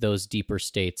access those deeper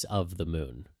states of the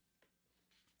moon.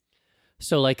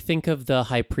 So like think of the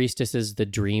high priestess as the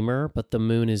dreamer, but the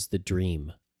moon is the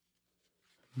dream.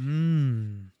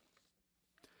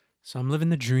 So I'm living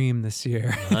the dream this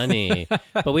year. Honey.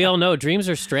 But we all know dreams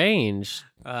are strange.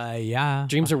 Yeah.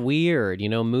 Dreams are weird, you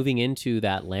know, moving into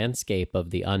that landscape of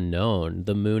the unknown.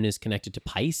 The moon is connected to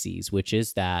Pisces, which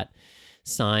is that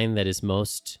sign that is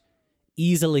most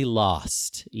easily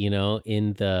lost, you know,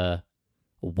 in the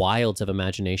wilds of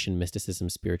imagination, mysticism,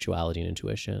 spirituality, and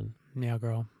intuition. Yeah,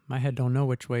 girl. My head don't know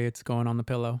which way it's going on the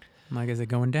pillow. I'm like, is it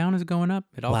going down? Is it going up?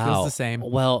 It all feels the same.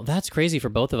 Well, that's crazy for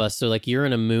both of us. So like you're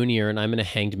in a moon year and I'm in a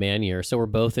hanged man year. So we're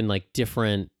both in like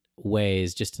different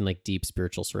ways, just in like deep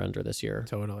spiritual surrender this year.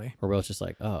 Totally. We're both just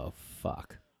like, oh,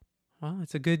 fuck. Well,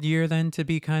 it's a good year then to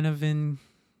be kind of in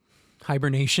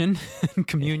hibernation and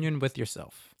communion with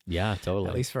yourself. Yeah, totally.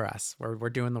 At least for us. We're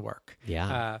doing the work.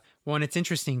 Yeah. Well, and it's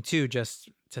interesting too, just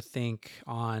to think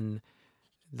on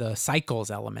the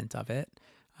cycles element of it.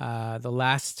 The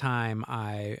last time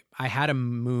I had a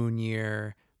moon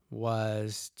year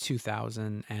was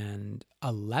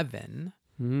 2011,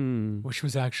 which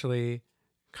was actually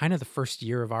kind of the first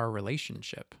year of our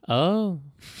relationship. Oh,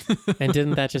 and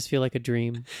didn't that just feel like a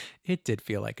dream? It did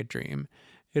feel like a dream.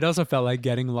 It also felt like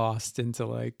getting lost into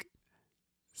like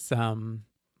some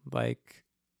like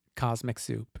cosmic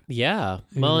soup. Yeah.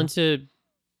 Well, Yeah. and to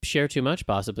share too much,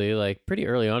 possibly, like pretty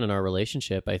early on in our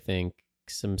relationship, I think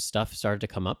some stuff started to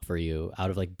come up for you out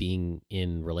of like being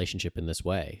in relationship in this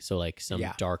way. So like some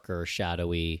Yeah. darker,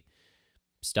 shadowy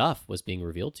stuff was being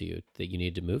revealed to you that you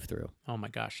needed to move through. Oh my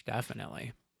gosh,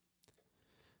 definitely.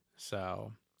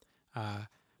 So,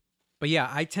 but yeah,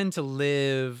 I tend to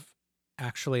live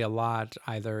actually a lot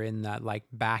either in that like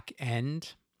back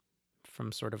end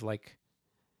from sort of like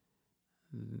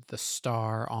the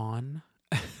star on.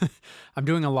 I'm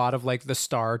doing a lot of like the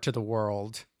star to the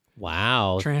world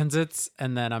Wow. transits,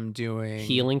 and then I'm doing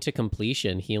Healing to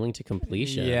completion.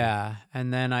 Yeah.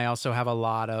 And then I also have a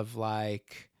lot of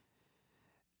like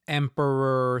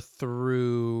emperor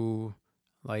through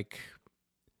like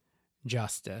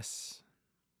justice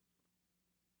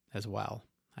as well.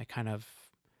 I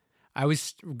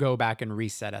always go back and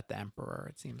reset at the emperor,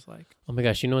 it seems like. Oh my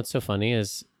gosh. You know what's so funny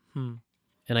is, Hmm.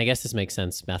 and I guess this makes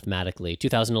sense mathematically,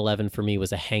 2011 for me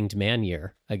was a hanged man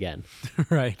year again.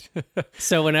 Right.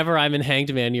 So whenever I'm in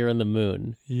hanged man year on the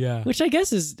moon, Yeah. which I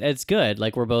guess it's good.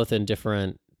 Like we're both in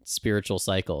different spiritual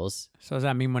cycles. So does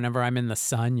that mean whenever I'm in the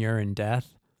sun, you're in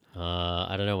death?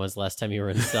 I don't know. When's the last time you were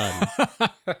in the sun?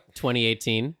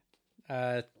 2018?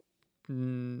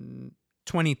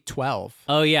 2012.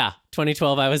 Oh, yeah.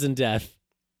 2012, I was in death.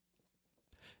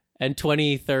 And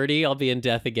 2030, I'll be in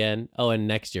death again. Oh, and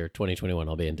next year, 2021,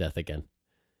 I'll be in death again.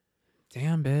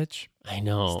 Damn, bitch. I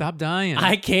know. Stop dying.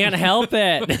 I can't help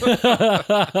it.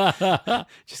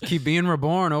 Just keep being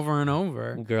reborn over and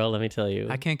over. Girl, let me tell you.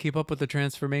 I can't keep up with the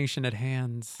transformation at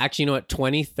hands. Actually, you know what?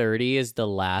 2030 is the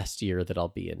last year that I'll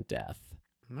be in death.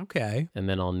 Okay. And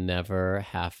then I'll never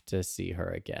have to see her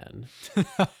again.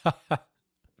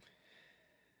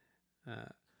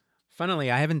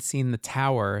 Funnily, I haven't seen the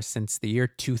tower since the year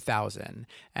 2000.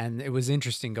 And it was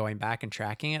interesting going back and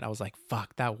tracking it. I was like,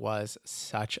 fuck, that was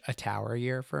such a tower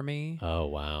year for me. Oh,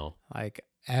 wow. Like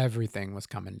everything was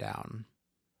coming down.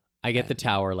 I get the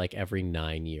tower like every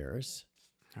 9 years.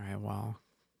 All right, well,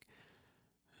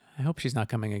 I hope she's not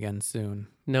coming again soon.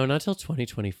 No, not till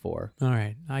 2024. All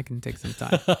right, I can take some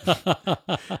time.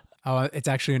 Oh, it's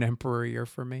actually an emperor year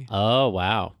for me. Oh,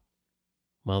 wow.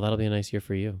 Well, that'll be a nice year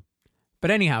for you. But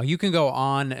anyhow, you can go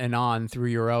on and on through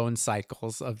your own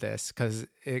cycles of this because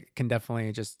it can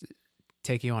definitely just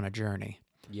take you on a journey.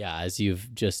 Yeah, as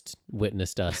you've just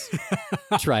witnessed us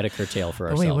try to curtail for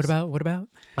Oh, ourselves. wait, what about?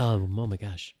 Oh my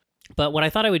gosh. But what I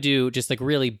thought I would do, just like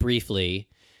really briefly,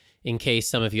 in case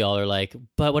some of y'all are like,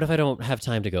 but what if I don't have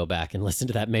time to go back and listen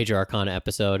to that Major Arcana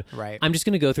episode? Right. I'm just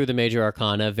going to go through the Major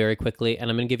Arcana very quickly,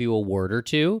 and I'm going to give you a word or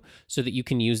two so that you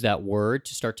can use that word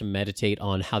to start to meditate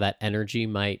on how that energy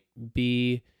might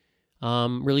be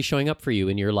really showing up for you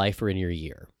in your life or in your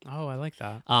year. Oh, I like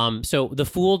that. So the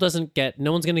Fool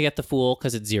no one's going to get the Fool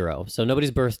because it's 0. So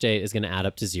nobody's birth date is going to add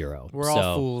up to 0. We're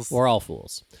all fools. We're all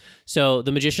fools. So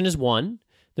the Magician is 1.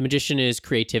 The Magician is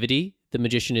creativity. The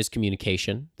Magician is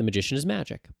communication. The Magician is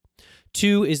magic.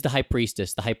 2 is the High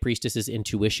Priestess. The High Priestess is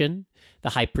intuition.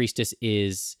 The High Priestess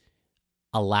is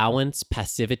allowance,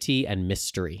 passivity, and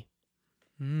mystery.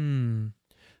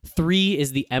 3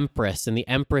 is the Empress, and the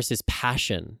Empress is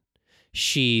passion.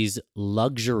 She's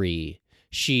luxury.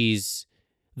 She's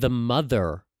the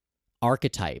mother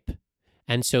archetype.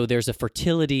 And so there's a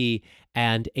fertility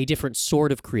and a different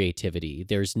sort of creativity.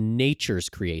 There's nature's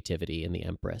creativity in the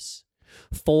Empress.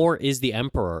 4 is the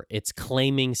Emperor. It's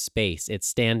claiming space. It's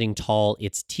standing tall.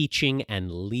 It's teaching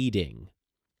and leading.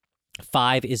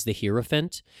 5 is the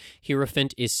Hierophant.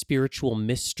 Hierophant is spiritual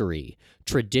mystery,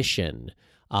 tradition.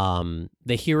 The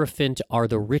Hierophant are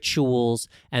the rituals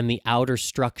and the outer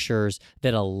structures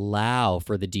that allow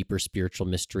for the deeper spiritual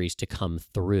mysteries to come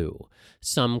through.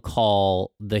 Some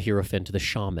call the Hierophant the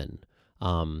shaman,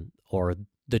 or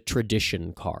the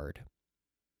tradition card.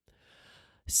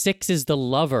 6 is the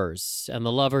Lovers, and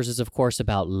the Lovers is, of course,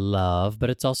 about love, but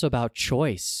it's also about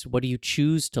choice. What do you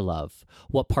choose to love?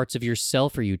 What parts of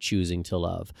yourself are you choosing to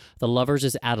love? The Lovers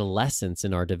is adolescence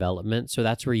in our development, so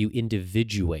that's where you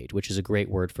individuate, which is a great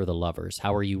word for the Lovers.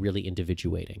 How are you really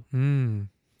individuating?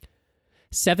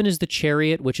 7 is the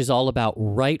Chariot, which is all about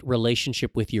right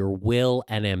relationship with your will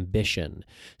and ambition.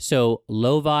 So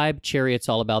low vibe, Chariot's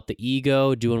all about the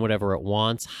ego, doing whatever it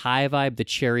wants. High vibe, the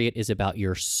Chariot is about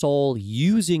your soul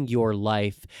using your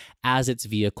life as its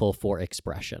vehicle for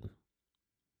expression.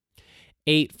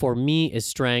 8 for me is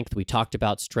strength. We talked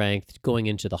about strength, going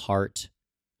into the heart,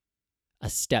 a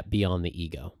step beyond the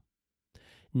ego.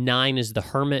 9 is the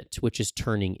Hermit, which is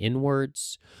turning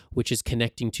inwards, which is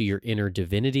connecting to your inner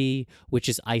divinity, which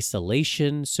is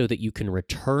isolation so that you can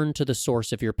return to the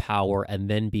source of your power and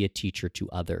then be a teacher to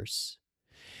others.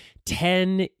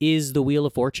 10 is the Wheel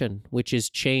of Fortune, which is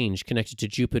change connected to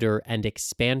Jupiter and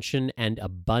expansion and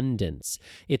abundance.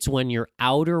 It's when your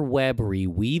outer web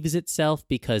reweaves itself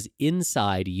because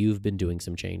inside you've been doing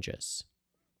some changes.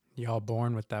 Y'all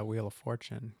born with that Wheel of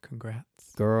Fortune.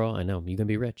 Congrats. Girl, I know, you're going to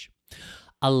be rich.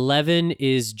 11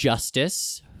 is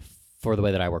justice for the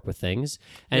way that I work with things.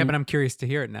 And yeah, but I'm curious to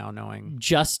hear it now, knowing.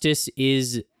 justice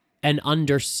is an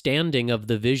understanding of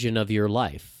the vision of your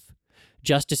life.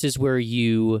 Justice is where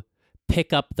you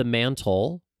pick up the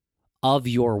mantle of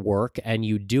your work and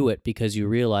you do it because you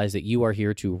realize that you are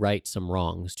here to right some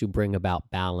wrongs, to bring about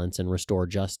balance and restore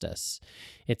justice.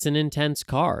 It's an intense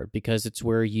card because it's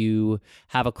where you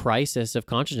have a crisis of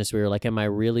consciousness where you're like, am I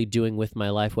really doing with my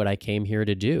life what I came here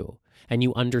to do? And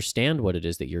you understand what it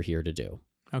is that you're here to do.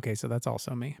 Okay, so that's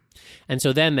also me. And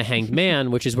so then the Hanged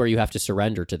Man, which is where you have to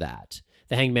surrender to that.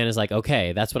 The Hanged Man is like,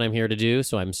 okay, that's what I'm here to do,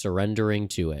 so I'm surrendering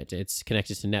to it. It's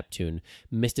connected to Neptune,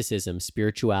 mysticism,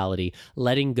 spirituality,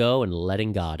 letting go and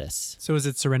letting goddess. So is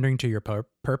it surrendering to your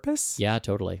purpose? Yeah,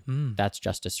 totally. That's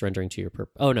justice, surrendering to your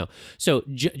purpose. Oh, no. So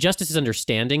justice is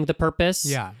understanding the purpose.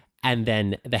 Yeah. And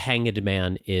then the Hanged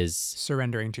Man is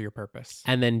surrendering to your purpose.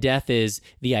 And then death is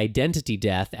the identity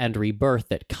death and rebirth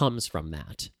that comes from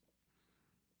that.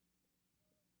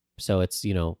 So it's,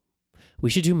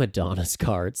 we should do Madonna's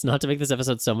cards, not to make this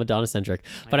episode so Madonna-centric,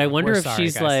 but I wonder if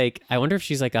she's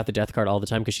got the death card all the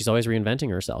time because she's always reinventing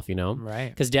herself, Right.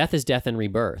 Because death is death and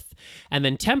rebirth. And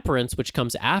then Temperance, which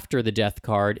comes after the death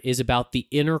card, is about the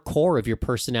inner core of your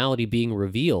personality being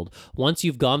revealed. Once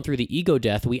you've gone through the ego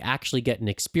death, we actually get an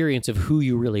experience of who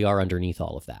you really are underneath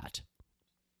all of that.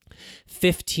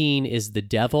 15 is the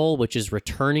devil, which is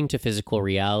returning to physical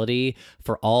reality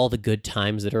for all the good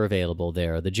times that are available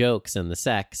there. The jokes and the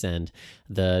sex and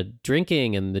the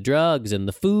drinking and the drugs and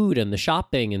the food and the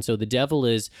shopping. And so the devil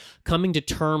is coming to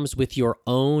terms with your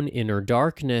own inner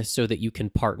darkness so that you can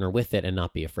partner with it and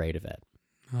not be afraid of it.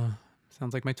 Oh,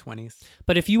 sounds like my 20s.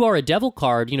 But if you are a devil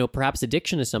card, perhaps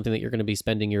addiction is something that you're going to be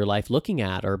spending your life looking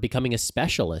at or becoming a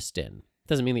specialist in.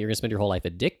 Doesn't mean that you're going to spend your whole life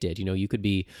addicted. You could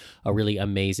be a really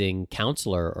amazing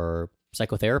counselor or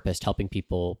psychotherapist helping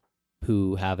people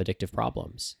who have addictive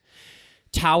problems.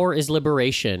 Tower is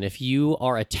liberation. If you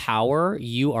are a tower,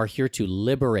 you are here to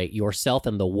liberate yourself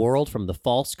and the world from the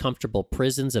false, comfortable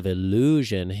prisons of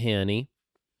illusion, honey.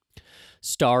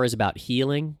 Star is about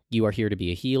healing. You are here to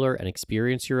be a healer and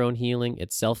experience your own healing.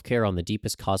 It's self-care on the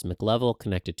deepest cosmic level,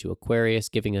 connected to Aquarius,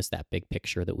 giving us that big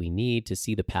picture that we need to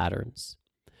see the patterns.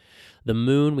 The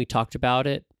moon, we talked about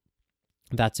it.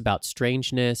 That's about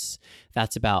strangeness.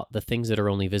 That's about the things that are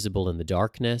only visible in the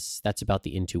darkness. That's about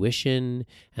the intuition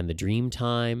and the dream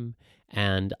time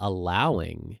and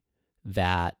allowing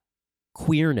that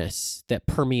queerness that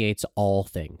permeates all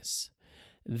things.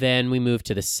 Then we move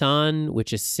to the sun,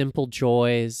 which is simple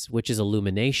joys, which is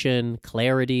illumination,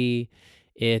 clarity.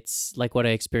 It's like what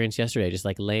I experienced yesterday, just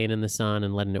like laying in the sun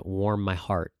and letting it warm my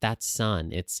heart. That's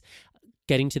sun. It's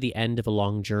getting to the end of a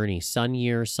long journey. Sun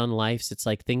year, sun lives, it's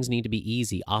like things need to be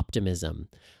easy. Optimism,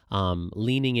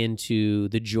 leaning into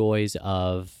the joys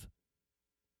of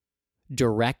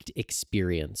direct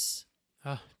experience.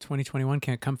 2021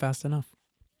 can't come fast enough.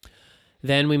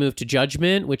 Then we move to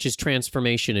judgment, which is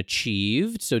transformation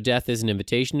achieved. So death is an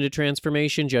invitation to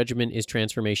transformation. Judgment is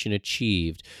transformation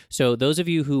achieved. So those of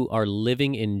you who are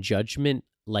living in judgment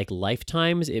like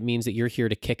lifetimes, it means that you're here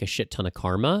to kick a shit ton of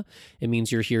karma. It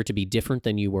means you're here to be different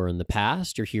than you were in the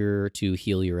past. You're here to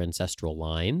heal your ancestral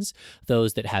lines.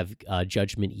 Those that have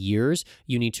judgment years,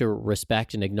 you need to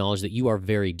respect and acknowledge that you are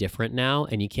very different now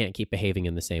and you can't keep behaving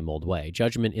in the same old way.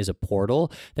 Judgment is a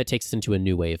portal that takes us into a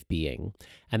new way of being.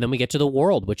 And then we get to the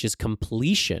world, which is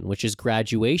completion, which is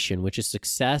graduation, which is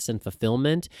success and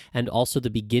fulfillment, and also the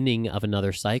beginning of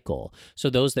another cycle. So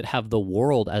those that have the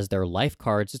world as their life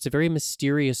cards, it's a very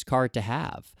mysterious card to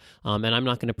have. And I'm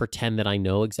not going to pretend that I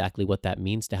know exactly what that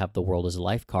means to have the world as a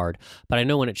life card, but I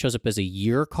know when it shows up as a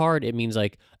year card, it means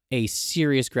like a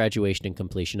serious graduation and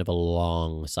completion of a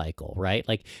long cycle, right?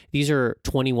 Like these are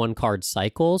 21 card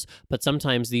cycles, but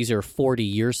sometimes these are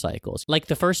 40-year cycles. Like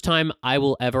the first time I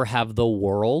will ever have the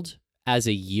world as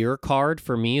a year card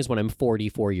for me is when I'm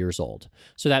 44 years old.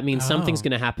 So that means something's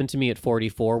going to happen to me at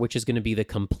 44, which is going to be the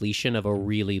completion of a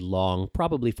really long,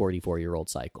 probably 44-year-old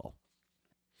cycle.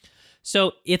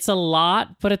 So it's a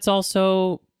lot, but it's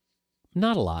also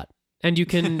not a lot. And you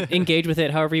can engage with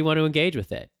it however you want to engage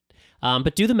with it.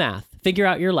 But do the math. Figure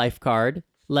out your life card.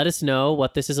 Let us know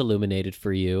what this is illuminated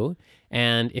for you.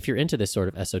 And if you're into this sort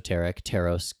of esoteric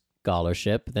tarot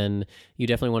scholarship, then you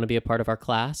definitely want to be a part of our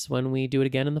class when we do it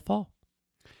again in the fall.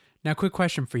 Now, quick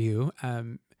question for you.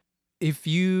 if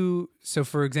you, so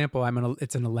for example,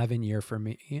 it's an 11 year for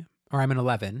me, or I'm an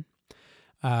 11,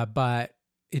 but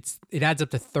it adds up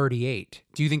to 38.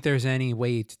 Do you think there's any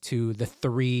weight to the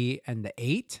 3 and the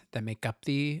 8 that make up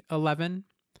the 11?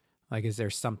 Like, is there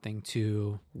something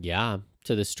to? Yeah,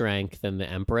 to the strength and the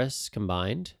Empress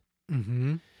combined.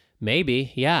 Mm-hmm.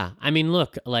 Maybe, yeah. I mean,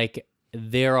 look, like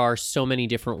there are so many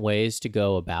different ways to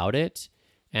go about it.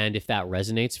 And if that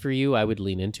resonates for you, I would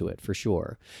lean into it for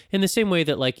sure. In the same way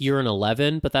that like you're an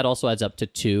 11, but that also adds up to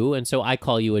 2. And so I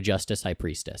call you a Justice High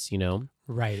Priestess, you know?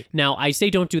 Right. Now, I say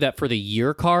don't do that for the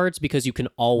year cards because you can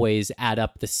always add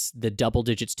up the double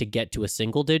digits to get to a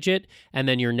single digit. And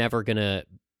then you're never going to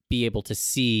be able to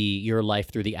see your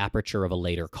life through the aperture of a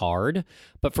later card.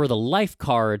 But for the life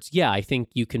cards, yeah, I think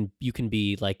you can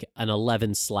be like an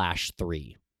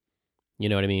 11/3. You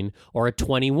know what I mean? Or a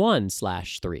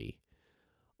 21/3.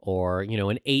 Or, you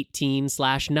know, an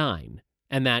 18/9.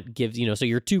 And that gives, you know, so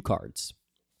you're 2 cards.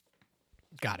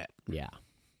 Got it. Yeah.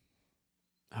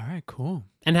 All right, cool.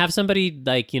 And have somebody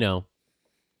like, you know,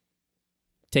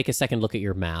 take a second look at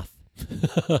your math.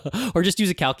 Or just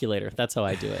use a calculator. That's how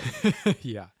I do it.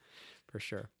 Yeah, for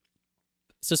sure.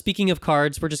 So speaking of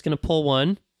cards, we're just going to pull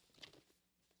one.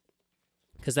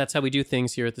 Because that's how we do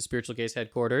things here at the Spiritual Gaze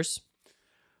headquarters.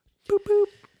 Boop, boop.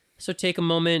 So take a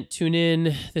moment, tune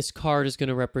in. This card is going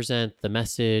to represent the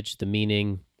message, the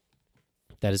meaning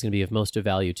that is going to be of most of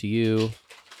value to you,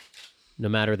 no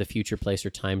matter the future, place,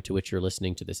 or time to which you're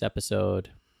listening to this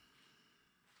episode.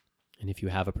 And if you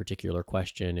have a particular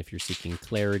question, if you're seeking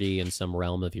clarity in some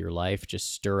realm of your life,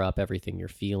 just stir up everything you're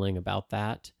feeling about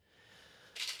that.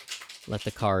 Let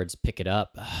the cards pick it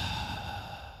up.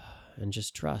 And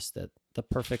just trust that the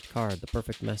perfect card, the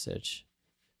perfect message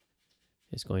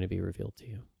is going to be revealed to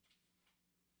you.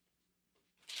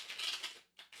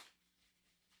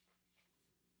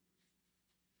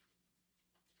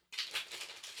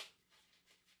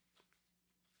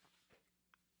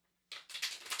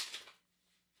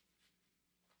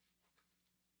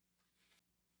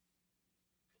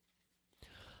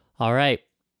 All right.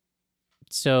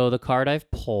 So the card I've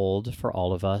pulled for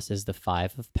all of us is the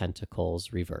 5 of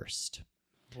Pentacles reversed.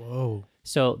 Whoa.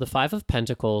 So the 5 of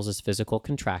Pentacles is physical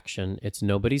contraction. It's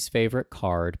nobody's favorite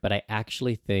card, but I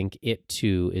actually think it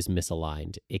too is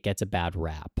misaligned. It gets a bad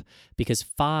rap because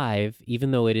 5,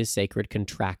 even though it is sacred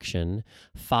contraction,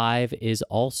 5 is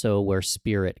also where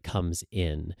spirit comes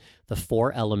in. The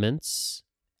 4 elements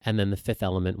and then the 5th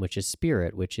element, which is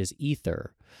spirit, which is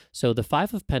ether. So the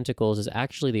 5 of Pentacles is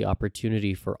actually the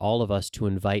opportunity for all of us to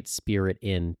invite spirit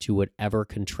in to whatever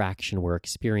contraction we're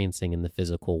experiencing in the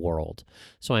physical world.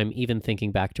 So I'm even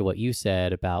thinking back to what you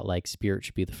said about like spirit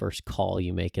should be the first call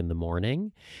you make in the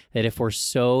morning, that if we're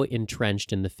so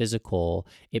entrenched in the physical,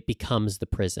 it becomes the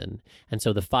prison. And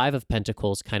so the 5 of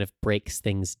Pentacles kind of breaks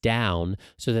things down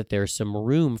so that there's some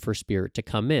room for spirit to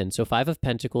come in. So 5 of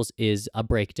Pentacles is a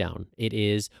breakdown. It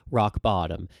is rock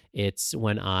bottom. It's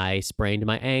when I sprained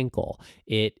my ankle.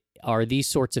 It are these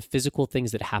sorts of physical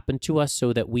things that happen to us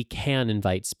so that we can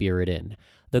invite spirit in.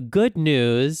 The good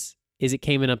news is it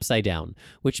came in upside down,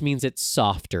 which means it's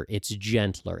softer, it's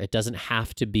gentler. It doesn't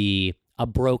have to be a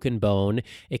broken bone.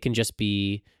 It can just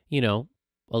be, you know,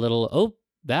 a little, oh,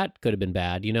 that could have been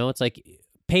bad. You know, it's like,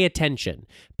 pay attention.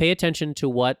 Pay attention to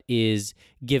what is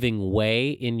giving way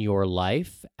in your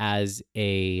life as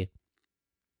a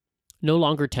no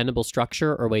longer tenable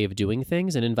structure or way of doing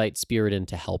things, and invite spirit in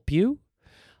to help you.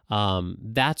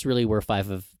 That's really where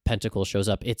 5 of Pentacles shows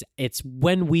up. It's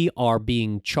when we are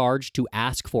being charged to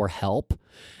ask for help,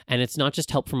 and it's not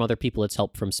just help from other people, it's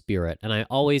help from spirit. And I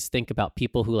always think about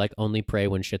people who like only pray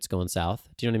when shit's going south.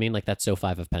 Do you know what I mean? Like that's so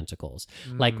 5 of Pentacles.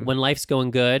 Like when life's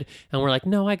going good and we're like,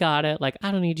 no, I got it. Like,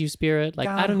 I don't need you, spirit. Like,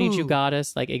 I don't need you,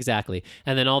 goddess. Like, exactly.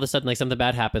 And then all of a sudden, like something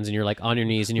bad happens and you're like on your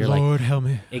knees and you're like, Lord, help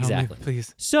me. Exactly. Help me,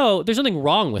 please. So there's nothing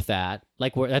wrong with that.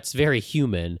 Like that's very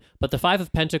human. But the 5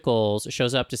 of Pentacles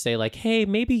shows up to say like, hey,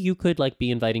 maybe you could like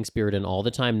be inviting spirit in all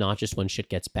the time, not just when shit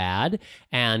gets bad.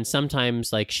 And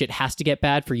sometimes like shit has to get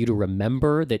bad for you to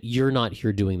remember that you're not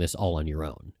here doing this all on your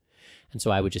own. And so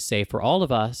I would just say for all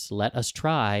of us, let us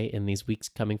try in these weeks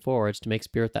coming forwards to make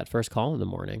spirit that first call in the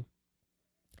morning.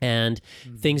 And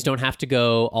things don't have to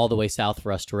go all the way south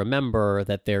for us to remember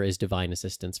that there is divine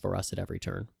assistance for us at every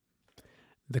turn.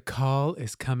 The call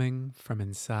is coming from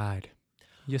inside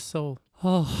your soul.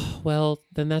 Oh, well,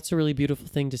 then that's a really beautiful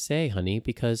thing to say, honey,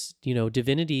 because, you know,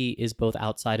 divinity is both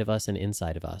outside of us and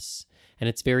inside of us. And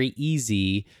it's very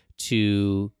easy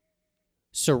to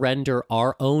surrender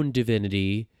our own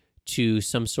divinity to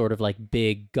some sort of like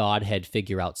big Godhead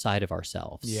figure outside of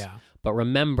ourselves. Yeah. But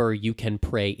remember, you can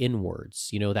pray inwards.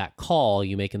 You know, that call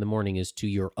you make in the morning is to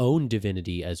your own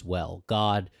divinity as well.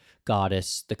 God,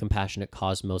 Goddess, the compassionate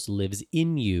cosmos lives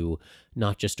in you,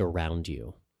 not just around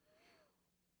you.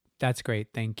 That's great.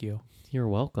 Thank you. You're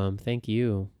welcome. Thank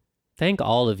you. Thank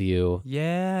all of you.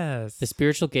 Yes. The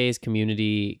Spiritual Gaze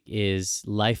community is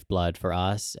lifeblood for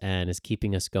us and is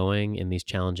keeping us going in these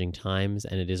challenging times.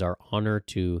 And it is our honor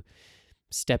to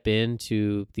step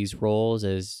into these roles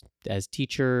as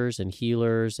teachers and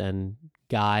healers and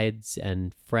guides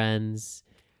and friends.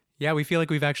 Yeah, we feel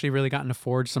like we've actually really gotten to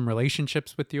forge some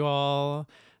relationships with you all.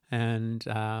 And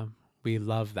we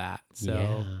love that. So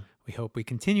Yeah. we hope we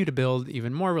continue to build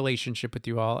even more relationship with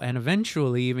you all and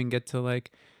eventually even get to like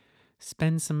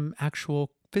spend some actual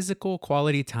physical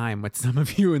quality time with some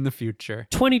of you in the future.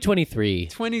 2023.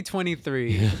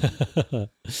 2023.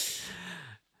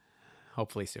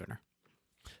 Hopefully sooner.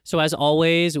 So as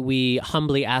always, we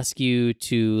humbly ask you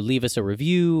to leave us a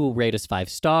review, rate us 5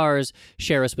 stars,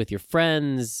 share us with your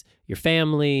friends, your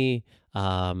family,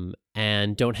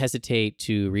 and don't hesitate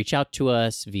to reach out to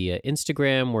us via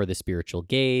Instagram. We're The Spiritual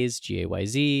Gaze,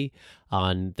 Gayz.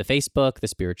 On the Facebook, The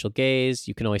Spiritual Gaze.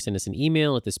 You can always send us an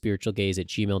email at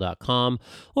thespiritualgaze@gmail.com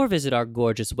or visit our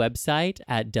gorgeous website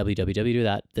at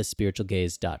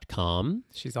www.thespiritualgaze.com.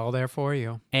 She's all there for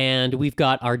you. And we've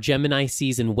got our Gemini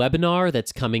season webinar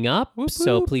that's coming up. Whoop,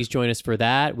 So whoop. please join us for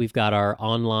that. We've got our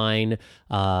online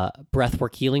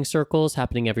breathwork healing circles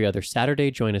happening every other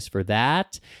Saturday. Join us for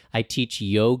that. I teach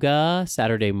yoga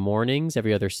Saturday mornings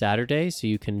every other Saturday. So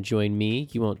you can join me.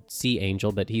 You won't see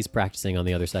Angel, but he's practicing on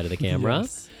the other side of the camera.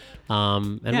 Yes.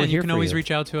 And Yeah, we're and here you can for always you.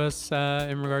 reach out to us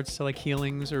in regards to like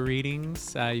healings or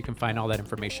readings. You can find all that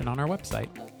information on our website.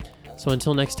 So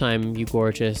until next time, you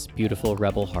gorgeous, beautiful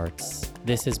rebel hearts,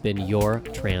 this has been your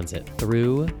transit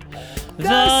through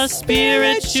the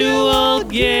spiritual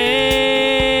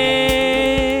gaze.